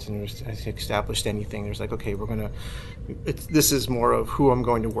government and established anything, there's like, okay, this is more of who I'm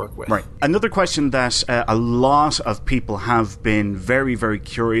going to work with. Right. Another question that a lot of people have been very, very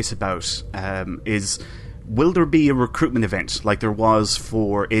curious about is, will there be a recruitment event like there was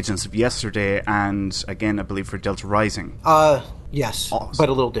for Agents of Yesterday and, again, I believe for Delta Rising? Yes, awesome. But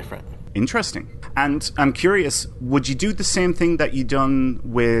a little different. Interesting. And I'm curious, would you do the same thing that you done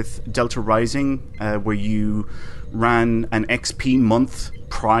with Delta Rising, where you ran an XP month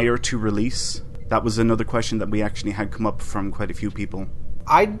prior to release? That was another question that we actually had come up from quite a few people.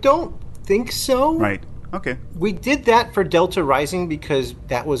 I don't think so. Right. Okay. We did that for Delta Rising because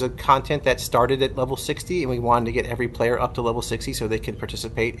that was a content that started at level 60, and we wanted to get every player up to level 60 so they could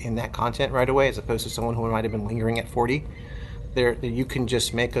participate in that content right away, as opposed to someone who might have been lingering at 40. There, you can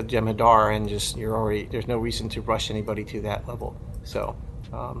just make a Jem'Hadar and there's no reason to rush anybody to that level. So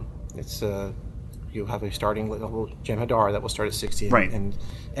you'll have a starting level Jem'Hadar that will start at 60, right. And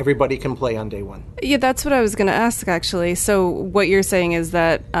everybody can play on day one. Yeah, that's what I was going to ask, actually. So what you're saying is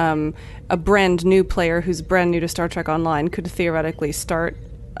that a brand new player who's brand new to Star Trek Online could theoretically start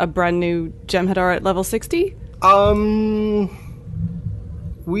a brand new Jem'Hadar at level 60?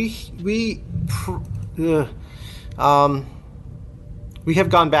 We have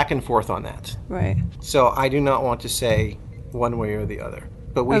gone back and forth on that. Right. So I do not want to say one way or the other.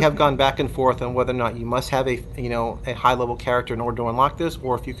 But we have gone back and forth on whether or not you must have a high level character in order to unlock this,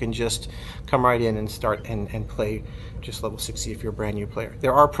 or if you can just come right in and start and play just level 60 if you're a brand new player.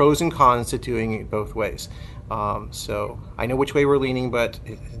 There are pros and cons to doing it both ways. So I know which way we're leaning, but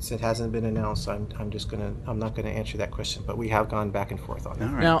since it hasn't been announced, I'm not gonna answer that question. But we have gone back and forth on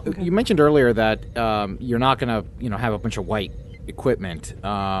that. Right. Now, you mentioned earlier that you're not gonna have a bunch of white equipment.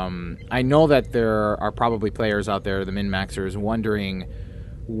 I know that there are probably players out there, the min-maxers, wondering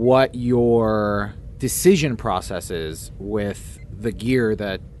what your decision process is with the gear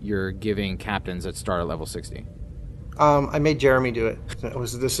that you're giving captains that start at level 60. I made Jeremy do it. It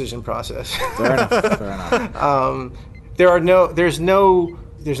was the decision process. Fair enough. There's no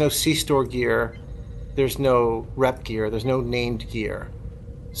C-store gear. There's no rep gear. There's no named gear.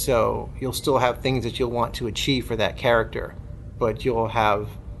 So you'll still have things that you'll want to achieve for that character, but you'll have,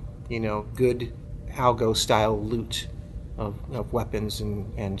 good algo-style loot of weapons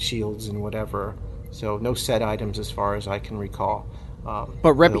and shields and whatever. So no set items as far as I can recall.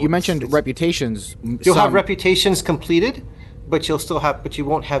 But you mentioned reputations. You'll have reputations completed, but you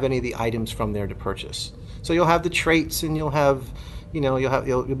won't have any of the items from there to purchase. So you'll have the traits, and you'll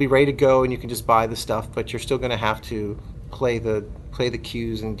be ready to go, and you can just buy the stuff. But you're still going to have to play the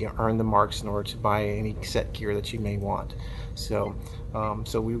queues and earn the marks in order to buy any set gear that you may want. So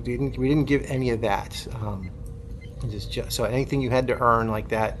we didn't give any of that. So anything you had to earn like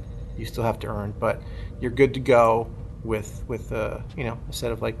that, you still have to earn, but you're good to go with a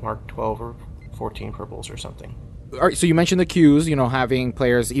set of like Mark 12 or 14 purples or something. All right, so you mentioned the queues, having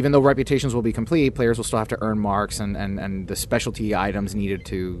players, even though reputations will be complete, players will still have to earn marks and the specialty items needed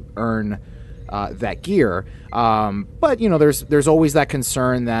to earn that gear. But there's always that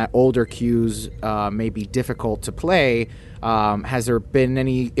concern that older queues may be difficult to play. Has there been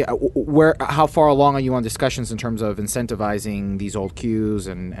any? How far along are you on discussions in terms of incentivizing these old queues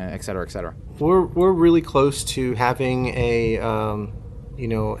and et cetera, et cetera? We're really close to having I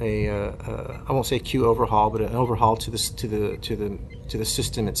won't say queue overhaul, but an overhaul to the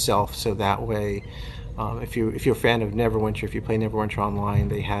system itself. So that way, if you're a fan of Neverwinter, if you play Neverwinter Online,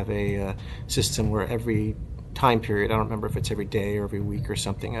 they have a system where every time period, I don't remember if it's every day or every week or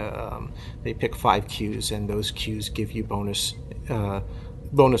something, they pick 5 queues, and those queues give you bonus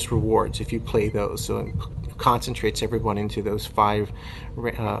rewards if you play those. So it concentrates everyone into those 5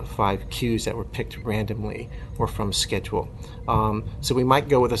 queues that were picked randomly or from schedule. So we might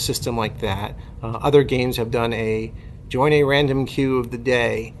go with a system like that. Other games have done join a random queue of the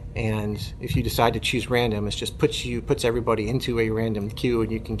day, and if you decide to choose random, it just puts everybody into a random queue, and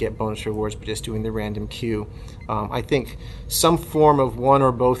you can get bonus rewards by just doing the random queue. I think some form of one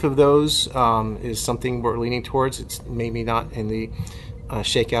or both of those is something we're leaning towards. It's maybe not in the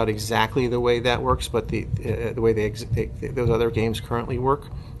shakeout exactly the way that works, but the way those other games currently work.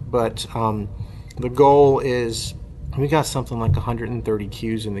 But the goal is, we got something like 130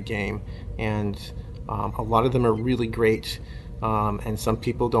 queues in the game, and a lot of them are really great. And some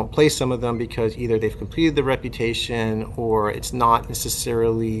people don't play some of them because either they've completed the reputation, or it's not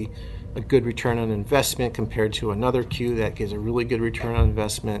necessarily a good return on investment compared to another queue that gives a really good return on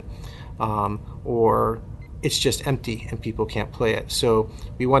investment, or it's just empty and people can't play it. So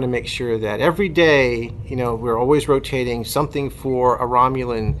we want to make sure that every day, we're always rotating something for a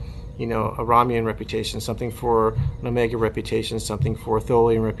Romulan reputation, something for an Omega reputation, something for a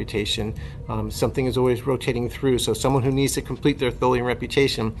Tholian reputation. Something is always rotating through. So someone who needs to complete their Tholian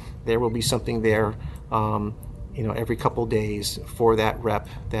reputation, there will be something there, every couple days for that rep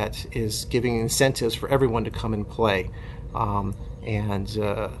that is giving incentives for everyone to come and play. So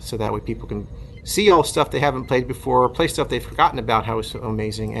that way people can see all stuff they haven't played before, play stuff they've forgotten about how it's so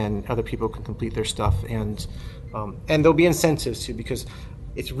amazing, and other people can complete their stuff. And there'll be incentives too, because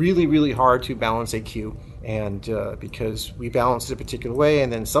it's really, really hard to balance a queue, and because we balance it a particular way,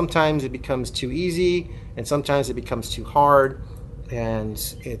 and then sometimes it becomes too easy, and sometimes it becomes too hard,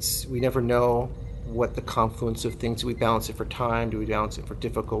 and we never know what the confluence of things. Do we balance it for time? Do we balance it for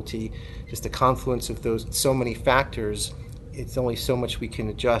difficulty? Just the confluence of those so many factors. It's only so much we can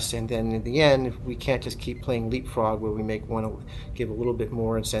adjust, and then in the end, we can't just keep playing leapfrog where we want to give a little bit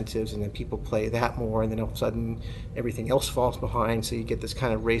more incentives, and then people play that more, and then all of a sudden everything else falls behind. So you get this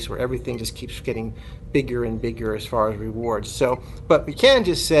kind of race where everything just keeps getting bigger and bigger as far as rewards. So, but we can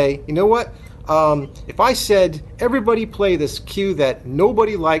just say, you know what? If I said everybody play this queue that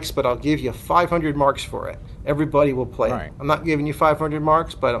nobody likes, but I'll give you 500 marks for it, everybody will play. Right. I'm not giving you 500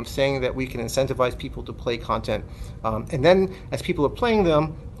 marks, but I'm saying that we can incentivize people to play content. And then as people are playing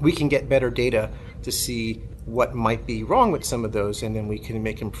them, we can get better data to see what might be wrong with some of those, and then we can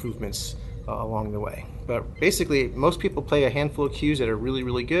make improvements along the way. But basically, most people play a handful of queues that are really,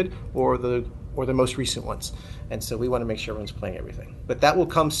 really good, or the most recent ones. And so we want to make sure everyone's playing everything. But that will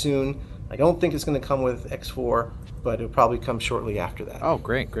come soon. I don't think it's going to come with X4, but it'll probably come shortly after that. Oh,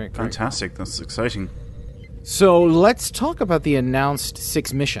 great. Fantastic. That's exciting. So let's talk about the announced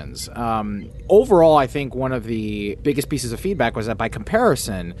 6 missions. Overall, I think one of the biggest pieces of feedback was that by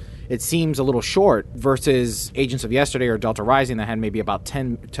comparison, it seems a little short versus Agents of Yesterday or Delta Rising that had maybe about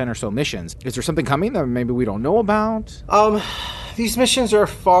 10 or so missions. Is there something coming that maybe we don't know about? These missions are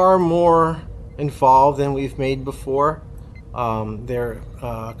far more involved than we've made before.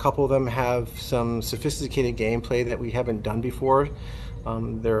 A couple of them have some sophisticated gameplay that we haven't done before.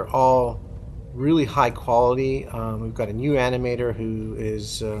 They're all really high quality. We've got a new animator who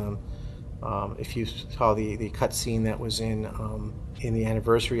is, if you saw the cutscene that was in the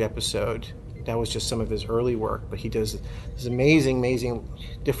anniversary episode, that was just some of his early work, but he does this amazing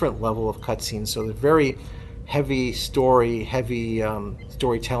different level of cutscenes. So they're very heavy story, heavy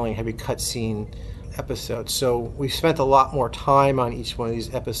storytelling, heavy cutscene episodes. So we've spent a lot more time on each one of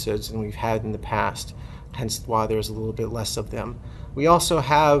these episodes than we've had in the past, hence why there's a little bit less of them. We also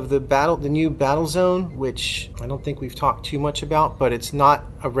have the new battle zone, which I don't think we've talked too much about, but it's not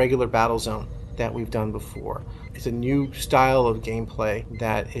a regular battle zone that we've done before. It's a new style of gameplay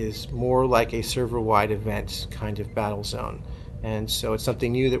that is more like a server-wide event kind of battle zone. And so it's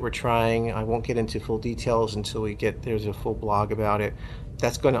something new that we're trying. I won't get into full details until there's a full blog about it.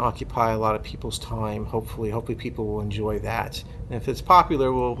 That's going to occupy a lot of people's time. Hopefully people will enjoy that. And if it's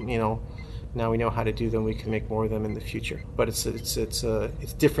popular, now we know how to do them. We can make more of them in the future. But it's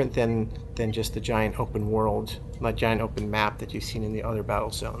different than just the giant open world, not giant open map that you've seen in the other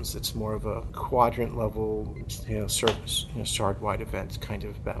battle zones. It's more of a quadrant level, service, shard-wide event kind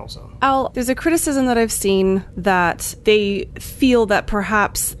of battle zone. Al, there's a criticism that I've seen that they feel that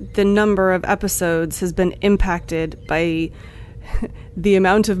perhaps the number of episodes has been impacted by the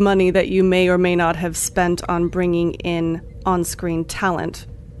amount of money that you may or may not have spent on bringing in on-screen talent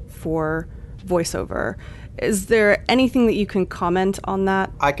for voiceover. Is there anything that you can comment on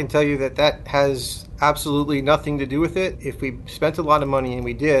that? I can tell you that has absolutely nothing to do with it. If we spent a lot of money, and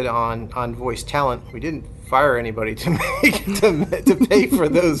we did on voice talent, we didn't fire anybody to pay for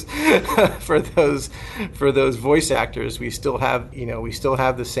those for those voice actors. We still have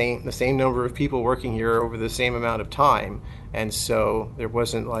the same number of people working here over the same amount of time, and so there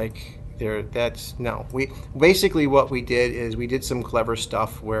wasn't basically what we did is we did some clever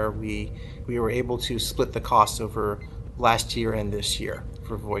stuff where we were able to split the costs over last year and this year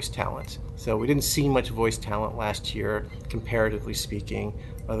for voice talent. So we didn't see much voice talent last year, comparatively speaking,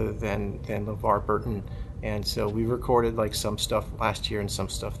 other than LeVar Burton. And so we recorded some stuff last year and some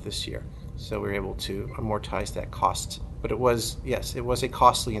stuff this year. So we were able to amortize that cost. But it was a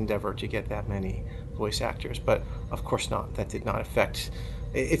costly endeavor to get that many voice actors. But of course not. That did not affect.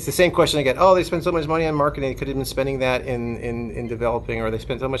 It's the same question I get. Oh, they spent so much money on marketing. They could have been spending that in developing, or they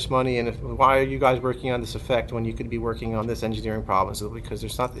spent so much money. And why are you guys working on this effect when you could be working on this engineering problem? So because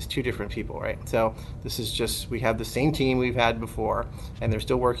it's two different people, right? So this is just, we have the same team we've had before, and they're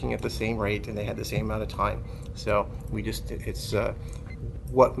still working at the same rate, and they had the same amount of time. So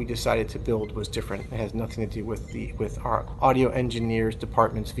what we decided to build was different. It has nothing to do with our audio engineers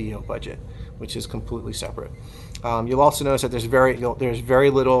department's VO budget, which is completely separate. You'll also notice that there's very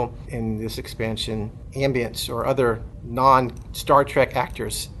little in this expansion ambience or other non-Star Trek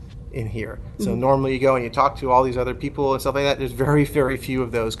actors in here. So normally you go and you talk to all these other people and stuff like that. There's very, very few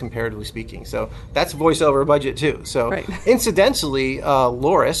of those, comparatively speaking. So that's voiceover budget too. So incidentally,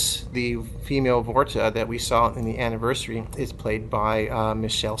 Loris, the female Vorta that we saw in the anniversary, is played by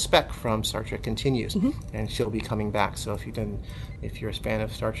Michelle Speck from Star Trek Continues, and she'll be coming back. So if you're a fan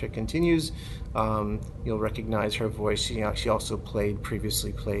of Star Trek Continues, you'll recognize her voice. She also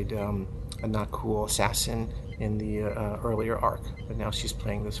previously played a not cool assassin in the earlier arc, but now she's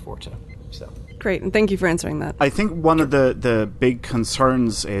playing this Vorta. So great, and thank you for answering that. I think one of the big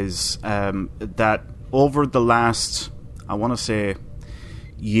concerns is that over the last, I want to say,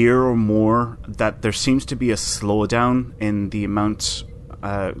 year or more, that there seems to be a slowdown in the amount,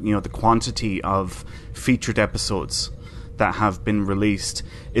 the quantity of featured episodes that have been released.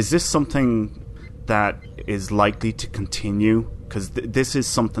 Is this something that is likely to continue? Because this is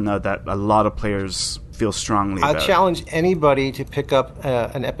something that a lot of players feel strongly about. I'll challenge anybody to pick up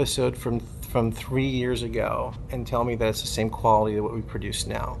an episode from 3 years ago and tell me that it's the same quality of what we produce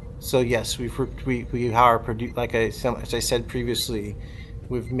now. So yes, we are as I said previously,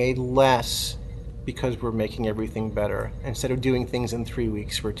 we've made less because we're making everything better. Instead of doing things in 3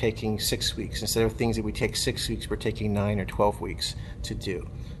 weeks, we're taking 6 weeks. Instead of things that we take 6 weeks, we're taking 9 or 12 weeks to do.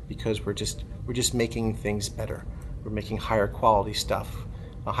 because we're just making things better. We're making higher quality stuff,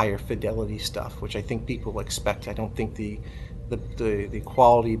 a higher fidelity stuff, which I think people expect. I don't think the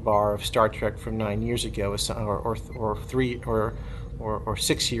quality bar of Star Trek from 9 years ago is, or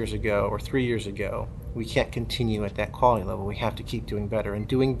 6 years ago or 3 years ago. We can't continue at that quality level. We have to keep doing better, and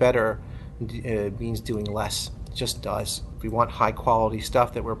doing better means doing less. It just does. If we want high quality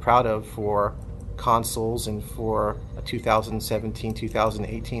stuff that we're proud of for consoles and for a 2017,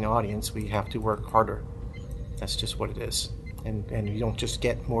 2018 audience, we have to work harder. That's just what it is. And you don't just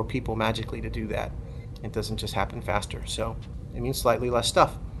get more people magically to do that. It doesn't just happen faster. So it means slightly less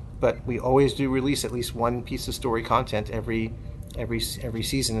stuff. But we always do release at least one piece of story content every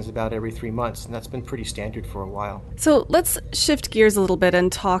season, is about every 3 months, and that's been pretty standard for a while. So let's shift gears a little bit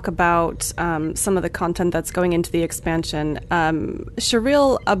and talk about some of the content that's going into the expansion.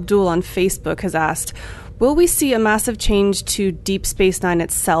 Sharil Abdul on Facebook has asked, will we see a massive change to Deep Space Nine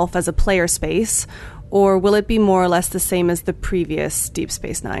itself as a player space, or will it be more or less the same as the previous Deep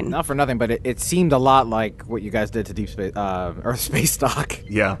Space Nine? Not for nothing, but it seemed a lot like what you guys did to Deep Space, Earth Space Dock.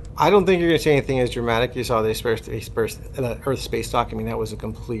 Yeah. I don't think you're going to see anything as dramatic. You saw the Earth Space Dock. I mean, that was a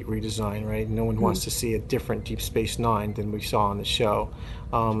complete redesign, right? No one wants to see a different Deep Space Nine than we saw on the show.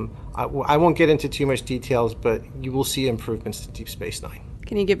 I won't get into too much details, but you will see improvements to Deep Space Nine.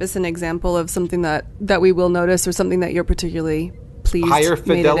 Can you give us an example of something that we will notice, or something that you're particularally pleased? Higher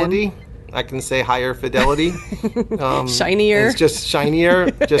fidelity. I can say higher fidelity. Shinier. It's just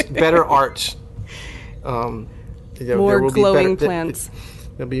shinier, just better art. More glowing plants.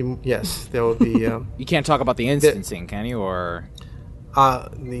 There will be. You can't talk about the instancing, can you? Or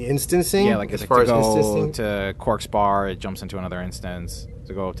the instancing? Yeah, like as far as instancing? To Quark's bar, it jumps into another instance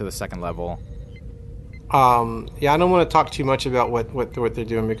to go up to the second level. I don't want to talk too much about what they're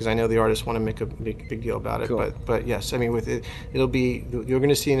doing, because I know the artists want to make a big deal about it. Cool. But yes, I mean, with it, you're going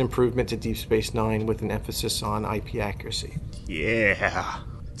to see an improvement to Deep Space Nine with an emphasis on IP accuracy. Yeah.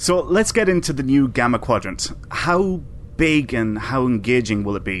 So let's get into the new Gamma Quadrant. How big and how engaging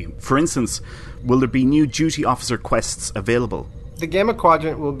will it be? For instance, will there be new duty officer quests available? The Gamma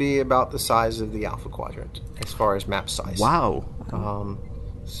Quadrant will be about the size of the Alpha Quadrant as far as map size. Wow.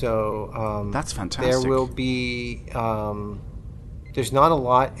 That's fantastic. There will be. There's not a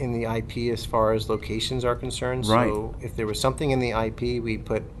lot in the IP as far as locations are concerned. Right. So if there was something in the IP, we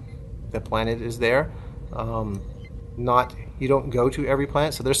put the planet is there. You don't go to every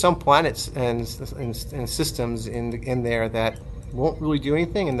planet. So there's some planets and systems in there that won't really do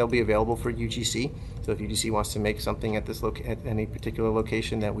anything, and they'll be available for UGC. So if UGC wants to make something at this at any particular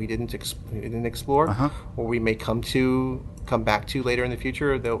location that we didn't explore, or we may come back to later in the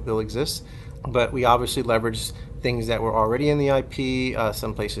future, they'll exist. But we obviously leverage things that were already in the IP,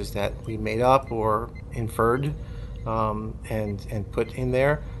 some places that we made up or inferred, and put in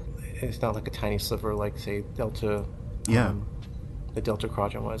there. It's not like a tiny sliver like, say, Delta. Yeah. The Delta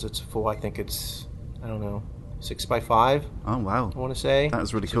Quadrant was. It's full. I think it's 6x5. Oh wow! I want to say that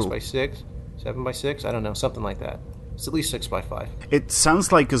is really cool. 6x6, 7x6. I don't know, something like that. It's at least 6x5. It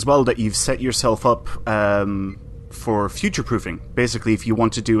sounds like as well that you've set yourself up for future proofing. Basically, if you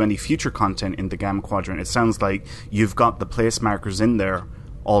want to do any future content in the Gamma Quadrant, it sounds like you've got the place markers in there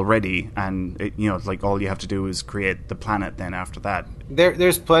already, and like all you have to do is create the planet. Then after that,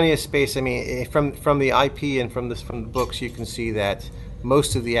 there's plenty of space. I mean, from the IP and from the books, you can see that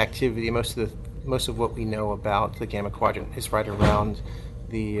most of the activity, most of what we know about the Gamma Quadrant is right around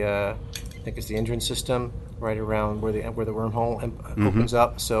the I think it's the engine system, right around where the wormhole opens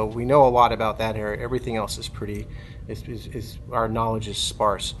up. So we know a lot about that area. Everything else is pretty. Our knowledge is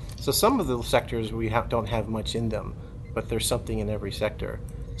sparse. So some of the sectors we don't have much in them, but there's something in every sector.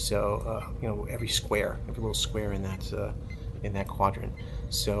 So every little square in that quadrant.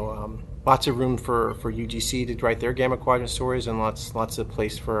 So lots of room for UGC to write their Gamma Quadrant stories, and lots of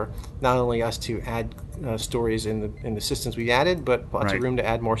place for not only us to add stories in the systems we added, but lots of room to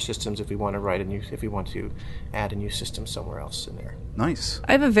add more systems if we want to add a new system somewhere else in there. Nice.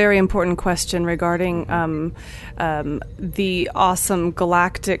 I have a very important question regarding the awesome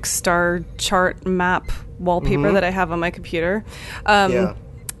galactic star chart map wallpaper that I have on my computer.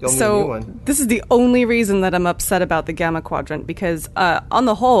 So this is the only reason that I'm upset about the Gamma Quadrant, because on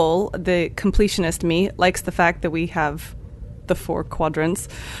the whole, the completionist me likes the fact that we have the 4 quadrants.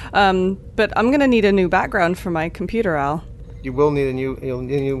 But I'm going to need a new background for my computer, Al. You will need a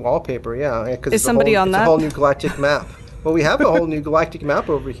new wallpaper, yeah. Is somebody on that? It's a whole new galactic map. Well, we have a whole new galactic map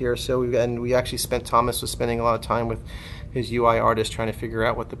over here. So we actually Thomas was spending a lot of time with his UI artist trying to figure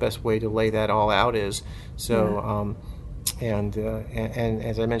out what the best way to lay that all out is. So. And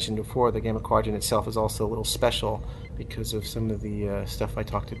as I mentioned before, the Gamma Quadrant itself is also a little special because of some of the stuff I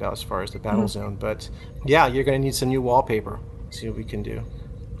talked about as far as the battle zone. But yeah, you're going to need some new wallpaper. See what we can do.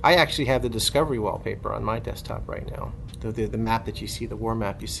 I actually have the Discovery wallpaper on my desktop right now. The map that you see, the war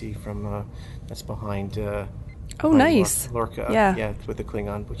map you see from that's behind. Nice. Lorca. Yeah, with the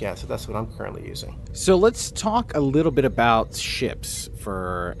Klingon. Yeah, so that's what I'm currently using. So let's talk a little bit about ships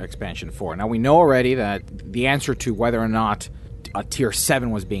for Expansion 4. Now, we know already that the answer to whether or not a Tier 7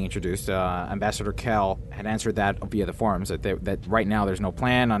 was being introduced, Ambassador Kell had answered that via the forums, that right now there's no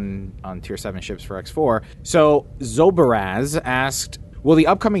plan on Tier 7 ships for X4. So Zobaraz asked, will the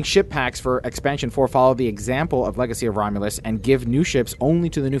upcoming ship packs for Expansion 4 follow the example of Legacy of Romulus and give new ships only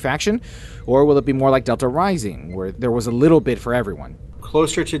to the new faction? Or will it be more like Delta Rising, where there was a little bit for everyone?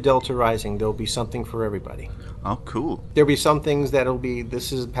 Closer to Delta Rising, there'll be something for everybody. Oh, cool. There'll be some things that'll be,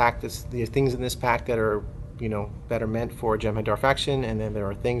 this is a pack, the things in this pack that are, that are meant for a Jem'Hadar faction, and then there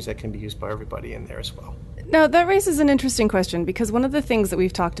are things that can be used by everybody in there as well. Now, that raises an interesting question, because one of the things that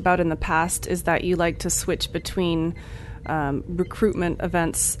we've talked about in the past is that you like to switch between recruitment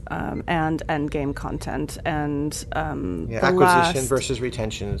events and endgame content, and acquisition versus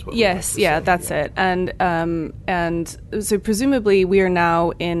retention is what. Yes, that's it. And so presumably we are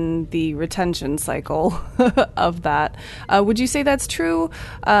now in the retention cycle of that. Would you say that's true?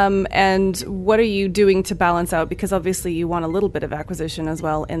 And what are you doing to balance out? Because obviously you want a little bit of acquisition as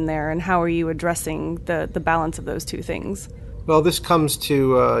well in there. And how are you addressing the balance of those two things? Well, this comes to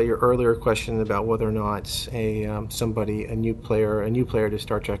your earlier question about whether or not a new player to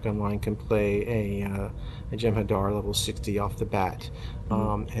Star Trek Online can play a Jem'Hadar level 60 off the bat.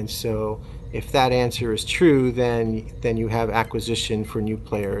 And so if that answer is true, then you have acquisition for new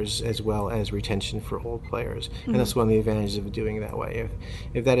players as well as retention for old players. And that's one of the advantages of doing it that way.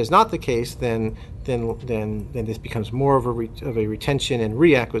 If that is not the case, then this becomes more of a retention and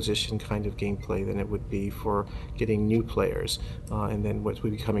reacquisition kind of gameplay than it would be for getting new players. And then what's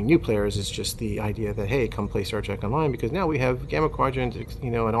becoming new players is just the idea that, hey, come play Star Trek Online because now we have Gamma Quadrant,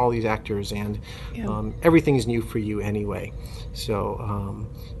 and all these actors, and everything's new for you anyway. So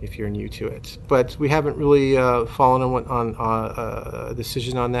if you're new to it, but we haven't really fallen on a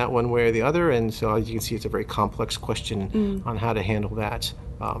decision on that one way or the other, and so as you can see, it's a very complex question on how to handle that.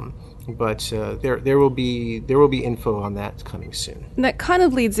 But there will be info on that coming soon. And that kind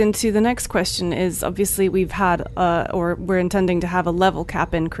of leads into the next question. Is obviously we've had or we're intending to have a level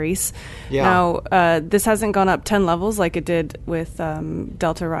cap increase. Yeah. Now this hasn't gone up 10 levels like it did with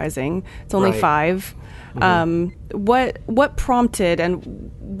Delta Rising. It's only 5. What prompted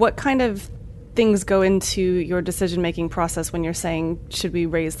and what kind of things go into your decision-making process when you're saying, should we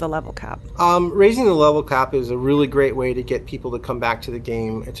raise the level cap? Raising the level cap is a really great way to get people to come back to the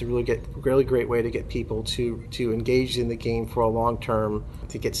game. It's a really great way to get people to engage in the game for a long term,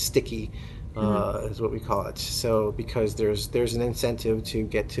 to get sticky, is what we call it. So because there's an incentive to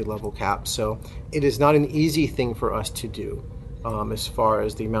get to level cap. So it is not an easy thing for us to do. As far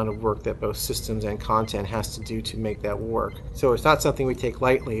as the amount of work that both systems and content has to do to make that work. So it's not something we take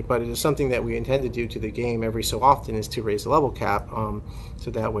lightly, but it is something that we intend to do to the game every so often, is to raise the level cap, so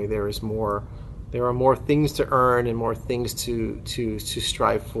that way there are more things to earn and more things to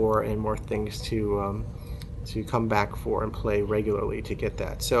strive for and more things to come back for and play regularly to get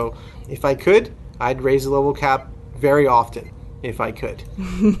that. So if I could, I'd raise the level cap very often if I could,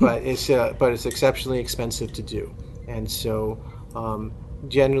 but it's exceptionally expensive to do. And so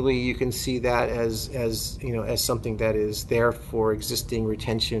generally you can see that as something that is there for existing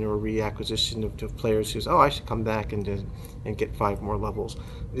retention or reacquisition of players who's, I should come back and get 5 more levels.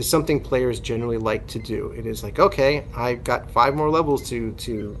 It is something players generally like to do. It is like, okay, I've got 5 more levels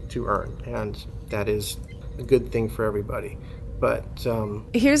to earn, and that is a good thing for everybody. But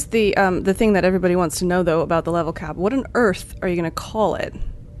here's the thing that everybody wants to know, though, about the level cap. What on earth are you going to call it?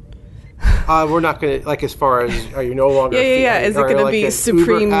 We're not going to, as far as, are you no longer... Yeah. Is it going to be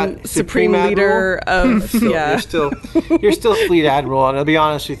Supreme Leader of... You're still Fleet Admiral, and I'll be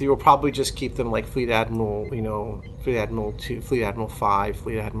honest with you, we'll probably just keep them like Fleet Admiral, Fleet Admiral 2, Fleet Admiral 5,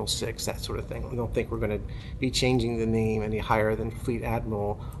 Fleet Admiral 6, that sort of thing. I don't think we're going to be changing the name any higher than Fleet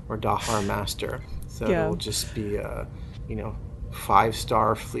Admiral or Dahar Master. So it'll just be,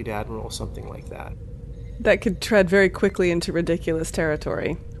 5-star Fleet Admiral, something like that. That could tread very quickly into ridiculous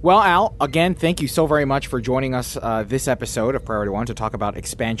territory. Well, Al, again, thank you so very much for joining us this episode of Priority One to talk about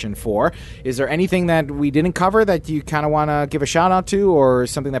Expansion 4. Is there anything that we didn't cover that you kind of want to give a shout-out to, or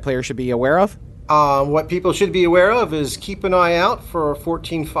something that players should be aware of? What people should be aware of is keep an eye out for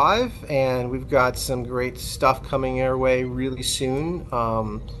 14.5, and we've got some great stuff coming our way really soon.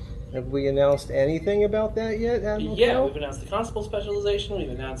 Have we announced anything about that yet, Admiral? Yeah, we've announced the Constable specialization. We've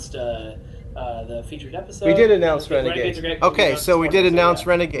announced the featured episode. We did announce Renegades. Okay, so we did announce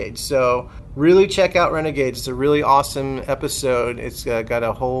Renegades. So really check out Renegades. It's a really awesome episode. It's got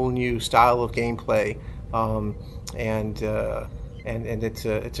a whole new style of gameplay, and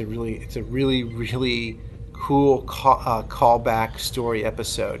it's a really cool callback story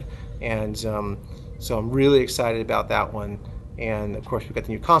episode. And so I'm really excited about that one. And of course, we've got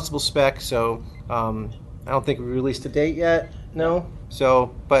the new Constable spec. So I don't think we released a date yet. No.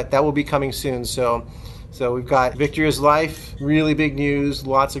 So, but that will be coming soon. So we've got Victory is Life, really big news,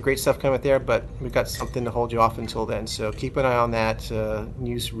 lots of great stuff coming out there. But we've got something to hold you off until then. So keep an eye on that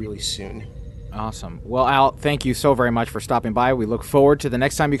news really soon. Awesome. Well, Al, thank you so very much for stopping by. We look forward to the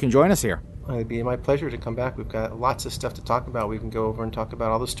next time you can join us here. It'd be my pleasure to come back. We've got lots of stuff to talk about. We can go over and talk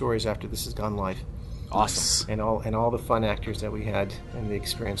about all the stories after this has gone live. Awesome. And all the fun actors that we had and the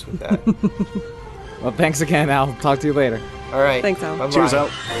experience with that. Well, thanks again, Al. Talk to you later. All right. Thanks, Al. Bye-bye. Cheers, Al.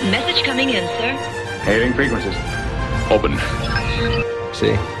 Message coming in, sir. Hailing frequencies. Open.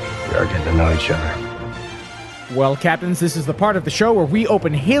 See, we are getting to know each other. Well, Captains, this is the part of the show where we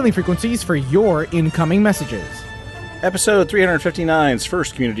open hailing frequencies for your incoming messages. Episode 359's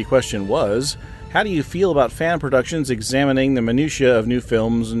first community question was, how do you feel about fan productions examining the minutiae of new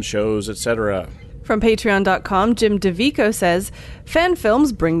films and shows, etc.? From Patreon.com, Jim DeVico says, fan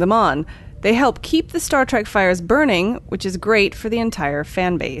films, bring them on. They help keep the Star Trek fires burning, which is great for the entire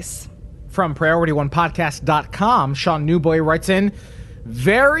fan base. From PriorityOnePodcast.com, Sean Newboy writes in,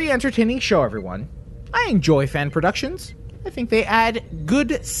 very entertaining show, everyone. I enjoy fan productions. I think they add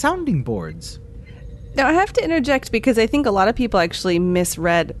good sounding boards. Now, I have to interject because I think a lot of people actually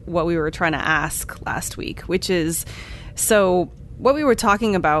misread what we were trying to ask last week, which is, so what we were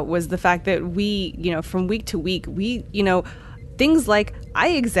talking about was the fact that we, from week to week, things like I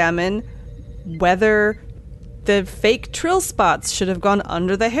examine whether the fake trill spots should have gone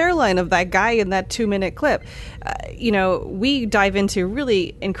under the hairline of that guy in that 2-minute clip. We dive into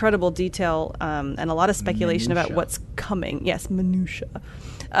really incredible detail and a lot of speculation about what's coming. Yes, minutia.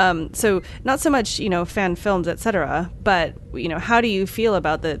 So not so much, fan films, etc., but, how do you feel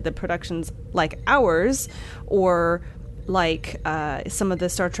about the productions like ours or like some of the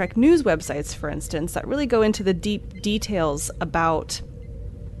Star Trek news websites, for instance, that really go into the deep details about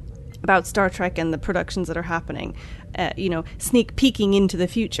Star Trek and the productions that are happening, sneak peeking into the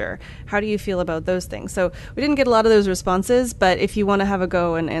future. How do you feel about those things? So we didn't get a lot of those responses, but if you want to have a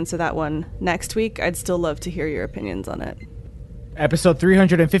go and answer that one next week, I'd still love to hear your opinions on it. Episode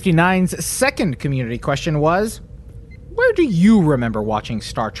 359's second community question was, where do you remember watching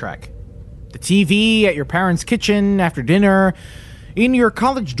Star Trek? The TV, at your parents' kitchen, after dinner, in your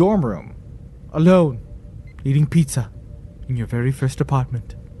college dorm room, alone, eating pizza, in your very first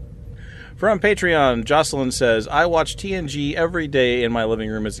apartment. From Patreon, Jocelyn says, I watched TNG every day in my living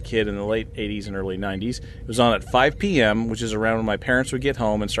room as a kid in the late 80s and early 90s. It was on at 5 p.m., which is around when my parents would get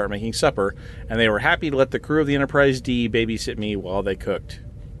home and start making supper, and they were happy to let the crew of the Enterprise D babysit me while they cooked.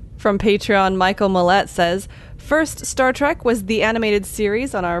 From Patreon, Michael Millette says, first Star Trek was the animated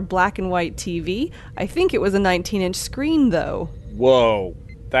series on our black and white TV. I think it was a 19-inch screen, though. Whoa,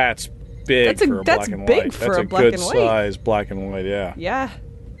 that's big for a black and white. That's a good size black and white, yeah. Yeah.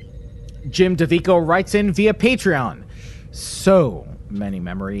 Jim DeVico writes in via Patreon. So many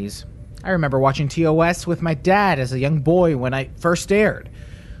memories. I remember watching TOS with my dad as a young boy when I first aired.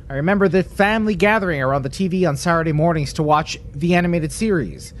 I remember the family gathering around the TV on Saturday mornings to watch the animated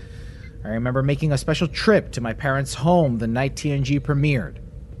series. I remember making a special trip to my parents' home the night TNG premiered.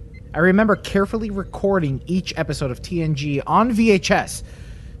 I remember carefully recording each episode of TNG on VHS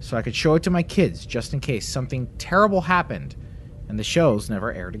so I could show it to my kids just in case something terrible happened and the shows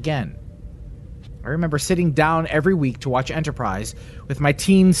never aired again. I remember sitting down every week to watch Enterprise with my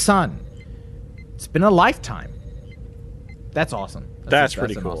teen son. It's been a lifetime. That's awesome. That's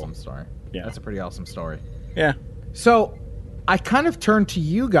pretty cool. Awesome story. Yeah. That's a pretty awesome story. Yeah. So, I kind of turned to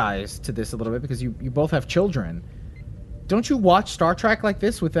you guys to this a little bit because you both have children. Don't you watch Star Trek like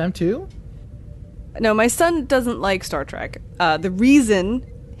this with them too? No, my son doesn't like Star Trek. The reason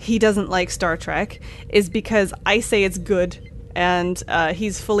he doesn't like Star Trek is because I say it's good, and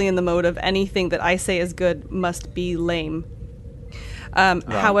he's fully in the mode of anything that I say is good must be lame. Right.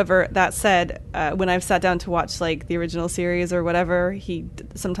 However, that said, when I've sat down to watch like the original series or whatever, he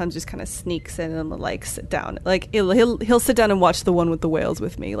sometimes just kind of sneaks in and like sit down. Like he'll sit down and watch the one with the whales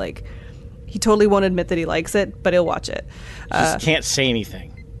with me. Like he totally won't admit that he likes it, but he'll watch it. Just can't say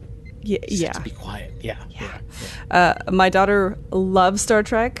anything. Yeah. Just to be quiet. Yeah. My daughter loves Star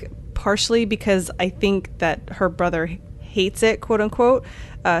Trek, partially because I think that her brother hates it, quote unquote.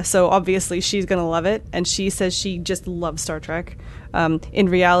 So obviously she's going to love it. And she says she just loves Star Trek. In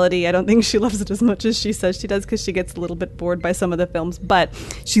reality, I don't think she loves it as much as she says she does, because she gets a little bit bored by some of the films. But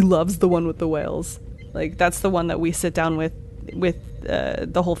she loves the one with the whales. Like, that's the one that we sit down with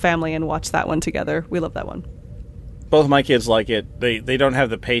the whole family and watch that one together. We love that one. Both my kids like it. They don't have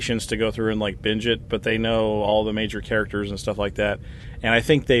the patience to go through and like binge it, but they know all the major characters and stuff like that. And I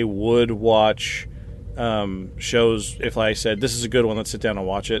think they would watch shows if I said, this is a good one, let's sit down and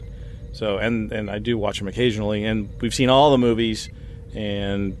watch it. So and I do watch them occasionally, and we've seen all the movies,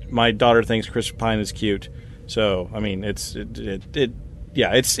 and my daughter thinks Chris Pine is cute. So I mean, it's a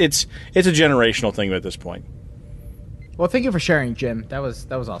generational thing at this point. Well, thank you for sharing, Jim. That was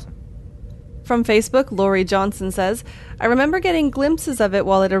awesome. From Facebook, Lori Johnson says, I remember getting glimpses of it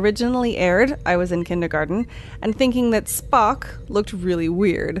while it originally aired, I was in kindergarten, and thinking that Spock looked really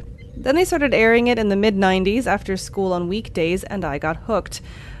weird. Then they started airing it in the mid-90s after school on weekdays, and I got hooked.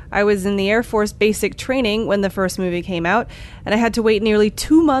 I was in the Air Force basic training when the first movie came out, and I had to wait nearly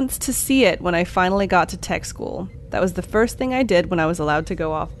 2 months to see it when I finally got to tech school. That was the first thing I did when I was allowed to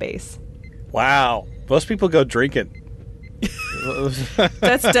go off base. Wow. Most people go drinking.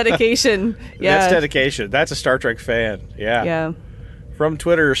 That's dedication. Yeah. That's dedication. That's a Star Trek fan. Yeah. Yeah. From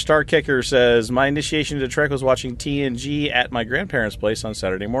Twitter, Starkicker says, my initiation to Trek was watching TNG at my grandparents' place on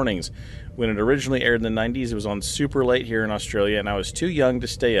Saturday mornings. When it originally aired in the 90s, it was on super late here in Australia, and I was too young to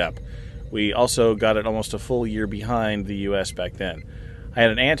stay up. We also got it almost a full year behind the U.S. back then. I had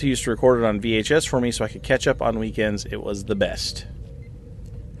an aunt who used to record it on VHS for me so I could catch up on weekends. It was the best.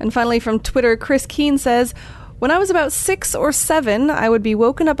 And finally, from Twitter, Chris Keene says, when I was about 6 or 7, I would be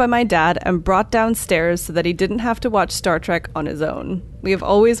woken up by my dad and brought downstairs so that he didn't have to watch Star Trek on his own. We have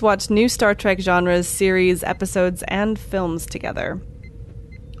always watched new Star Trek genres, series, episodes, and films together.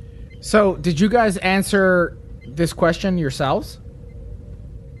 So, did you guys answer this question yourselves?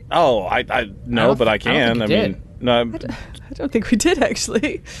 Oh, I no, but I can. I don't think we did,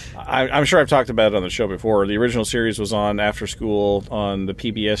 actually. I'm sure I've talked about it on the show before. The original series was on after school on the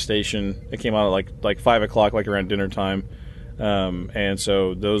PBS station. It came out at like 5 o'clock, like around dinner time. And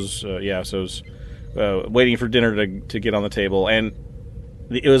so those, so it was waiting for dinner to get on the table. And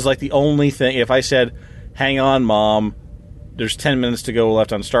it was like the only thing, if I said, hang on, Mom, there's 10 minutes to go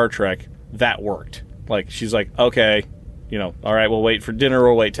left on Star Trek, that worked. Like, she's like, okay, all right, we'll wait for dinner,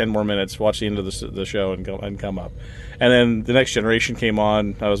 we'll wait 10 more minutes, watch the end of the show and come up. And then The Next Generation came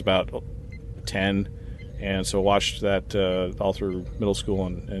on. I was about 10, and so watched that all through middle school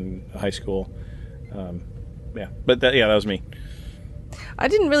and high school. That was me. I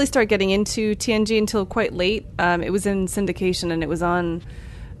didn't really start getting into TNG until quite late. It was in syndication, and it was on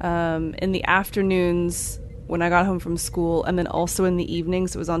in the afternoons when I got home from school, and then also in the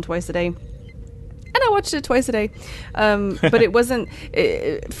evenings. It was on twice a day. And I watched it twice a day. But it wasn't...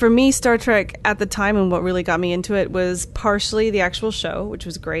 for me, Star Trek at the time, and what really got me into it, was partially the actual show, which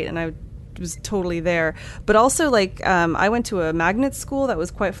was great, and I was totally there. But also, I went to a magnet school that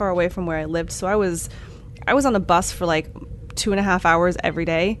was quite far away from where I lived, so I was on a bus for 2.5 hours every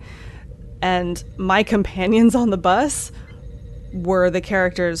day, and my companions on the bus were the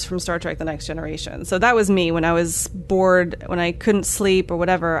characters from Star Trek The Next Generation. So that was me. When I was bored, when I couldn't sleep or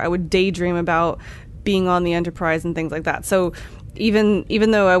whatever, I would daydream about being on the Enterprise and things like that. So even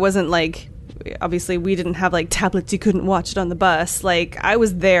though I wasn't obviously we didn't have tablets, you couldn't watch it on the bus, I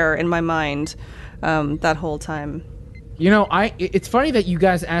was there in my mind that whole time. It's funny that you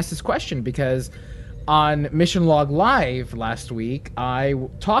guys asked this question, because on Mission Log Live last week, I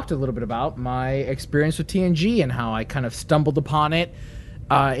talked a little bit about my experience with TNG and how I kind of stumbled upon it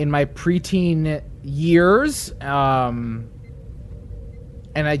in my preteen years, and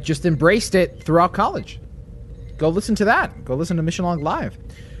I just embraced it throughout college. Go listen to that. Go listen to Mission Log Live.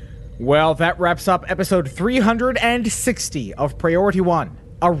 Well, that wraps up episode 360 of Priority One,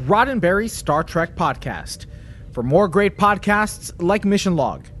 a Roddenberry Star Trek podcast. For more great podcasts like Mission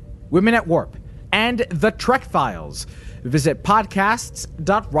Log, Women at Warp, and The Trek Files, visit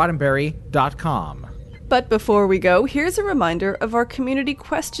podcasts.roddenberry.com. But before we go, here's a reminder of our community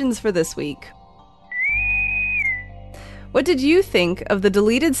questions for this week. What did you think of the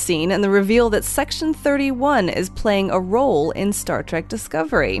deleted scene and the reveal that Section 31 is playing a role in Star Trek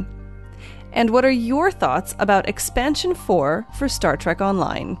Discovery? And what are your thoughts about Expansion 4 for Star Trek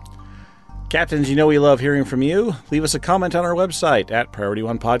Online? Captains, we love hearing from you. Leave us a comment on our website at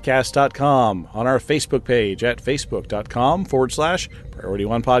PriorityOnePodcast.com, on our Facebook page at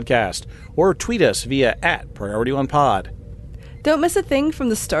Facebook.com/PriorityOnePodcast, or tweet us via @PriorityOnePod. Don't miss a thing from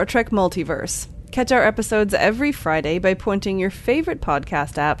the Star Trek multiverse. Catch our episodes every Friday by pointing your favorite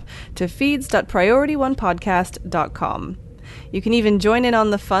podcast app to feeds.priorityonepodcast.com. You can even join in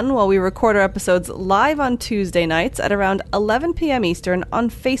on the fun while we record our episodes live on Tuesday nights at around 11 p.m. Eastern on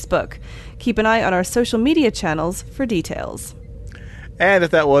Facebook. Keep an eye on our social media channels for details. And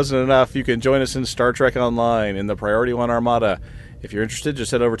if that wasn't enough, you can join us in Star Trek Online in the Priority One Armada. If you're interested,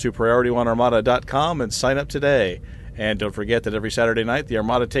 just head over to PriorityOneArmada.com and sign up today. And don't forget that every Saturday night, the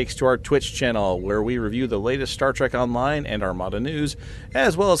Armada takes to our Twitch channel, where we review the latest Star Trek Online and Armada news,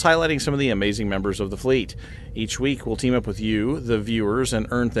 as well as highlighting some of the amazing members of the fleet. Each week, we'll team up with you, the viewers, and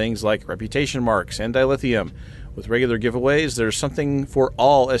earn things like reputation marks and dilithium. With regular giveaways, there's something for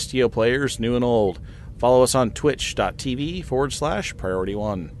all STO players, new and old. Follow us on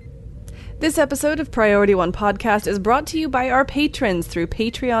twitch.tv/PriorityOne. This episode of Priority One Podcast is brought to you by our patrons through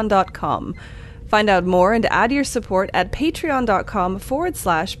patreon.com. Find out more and add your support at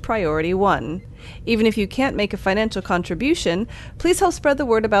patreon.com/PriorityOne. Even if you can't make a financial contribution, please help spread the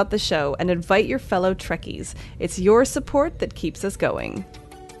word about the show and invite your fellow Trekkies. It's your support that keeps us going.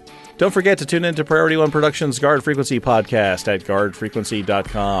 Don't forget to tune in to Priority One Productions' Guard Frequency podcast at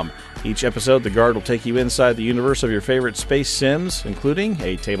guardfrequency.com. Each episode, the Guard will take you inside the universe of your favorite space sims, including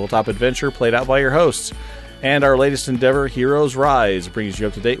a tabletop adventure played out by your hosts. And our latest endeavor, Heroes Rise, brings you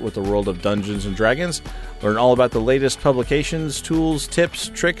up to date with the world of Dungeons & Dragons. Learn all about the latest publications, tools,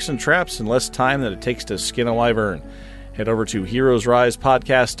 tips, tricks, and traps in less time than it takes to skin a wyvern. Head over to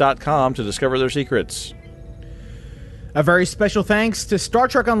heroesrisepodcast.com to discover their secrets. A very special thanks to Star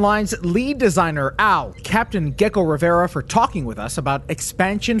Trek Online's lead designer, Al, Captain Gecko Rivera, for talking with us about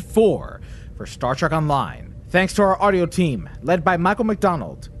Expansion 4 for Star Trek Online. Thanks to our audio team, led by Michael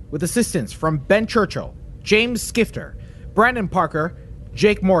McDonald, with assistance from Ben Churchill, James Skifter, Brandon Parker,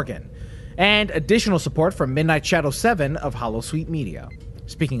 Jake Morgan, and additional support from Midnight Shadow 7 of Holosuite Media.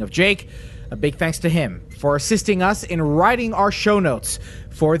 Speaking of Jake, a big thanks to him for assisting us in writing our show notes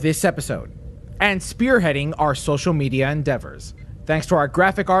for this episode and spearheading our social media endeavors. Thanks to our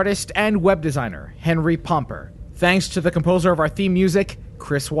graphic artist and web designer, Henry Pomper. Thanks to the composer of our theme music,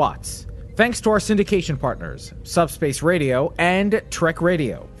 Chris Watts. Thanks to our syndication partners, Subspace Radio and Trek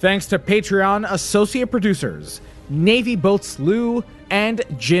Radio. Thanks to Patreon associate producers, Navy Boats Lou and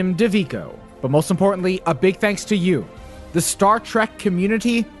Jim DeVico. But most importantly, a big thanks to you, the Star Trek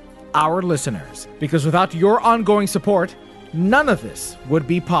community, our listeners. Because without your ongoing support, none of this would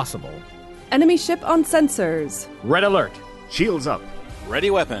be possible. Enemy ship on sensors. Red alert. Shields up.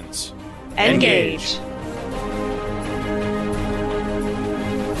 Ready weapons. Engage.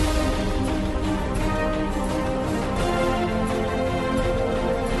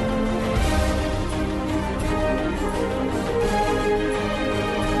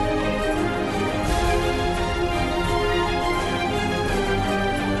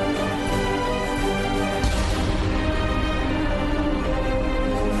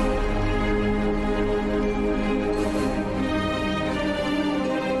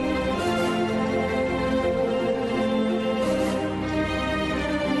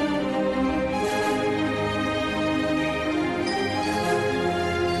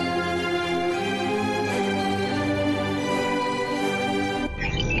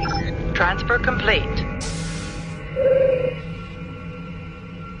 Transfer complete.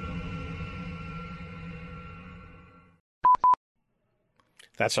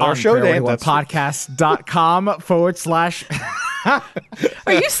 That's our show, Dan. That's Podcast.com /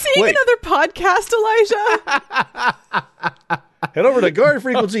 Are you seeing another podcast, Elijah? Head over to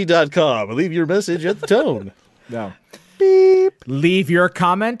guardfrequency.com and leave your message at the tone. No. Beep. Leave your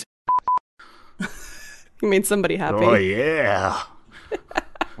comment. You made somebody happy. Oh, yeah.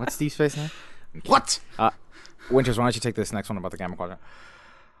 What's Steve's face now? What? Winters, why don't you take this next one about the Gamma Quadrant?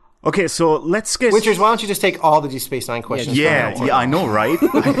 Okay, so let's get... Winters, why don't you just take all the Deep Space Nine questions? Yeah, I know, right?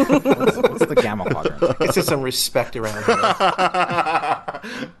 What's the Gamma Quadrant? Get some respect around here.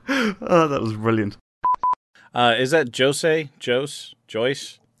 Oh, that was brilliant. Is that Joyce?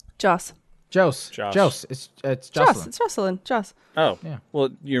 Joss. Joss. It's Joss. Jocelyn. It's Jocelyn. Joss. Oh, yeah. Well,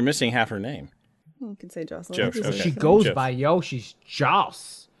 you're missing half her name. You can say Jocelyn. Josh, okay. She goes Josh. by Yo. She's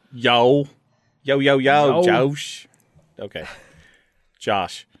Joss. Yo. Yo. Josh. Okay.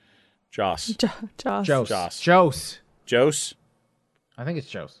 Josh. Joss. Jose. I think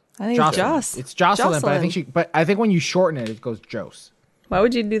it's Jose. I think Jocelyn. it's Joss. It's Jocelyn, but I think when you shorten it, it goes Jose. Why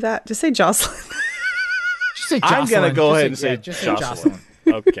would you do that? Just say Jocelyn. Just say Jocelyn. I'm gonna go ahead and say Jocelyn. Jocelyn.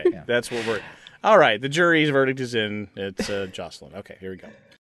 Okay, yeah. That's what we're. All right, the jury's verdict is in. It's Jocelyn. Okay, here we go.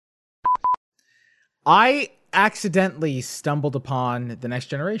 I accidentally stumbled upon The Next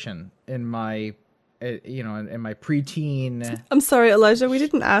Generation in my in my preteen. I'm sorry, Elijah. We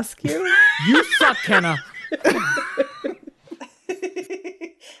didn't ask you. You suck, Kenna.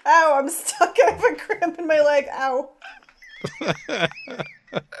 Ow! I'm stuck. I have a cramp in my leg. Ow.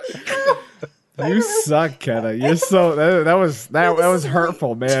 You suck, Kenna. You're so that was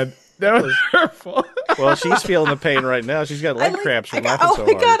hurtful, man. That was hurtful. Well, she's feeling the pain right now. She's got leg cramps from laughing so hard.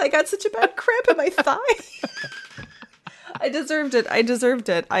 Oh my god! I got such a bad cramp in my thigh. I deserved it.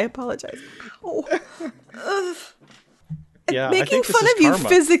 I apologize. Ow. Yeah, making fun of you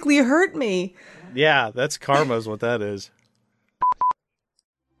physically hurt me. Yeah, that's karma is what that is.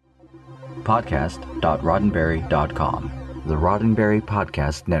 Podcast.roddenberry.com, the Roddenberry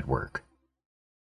Podcast Network.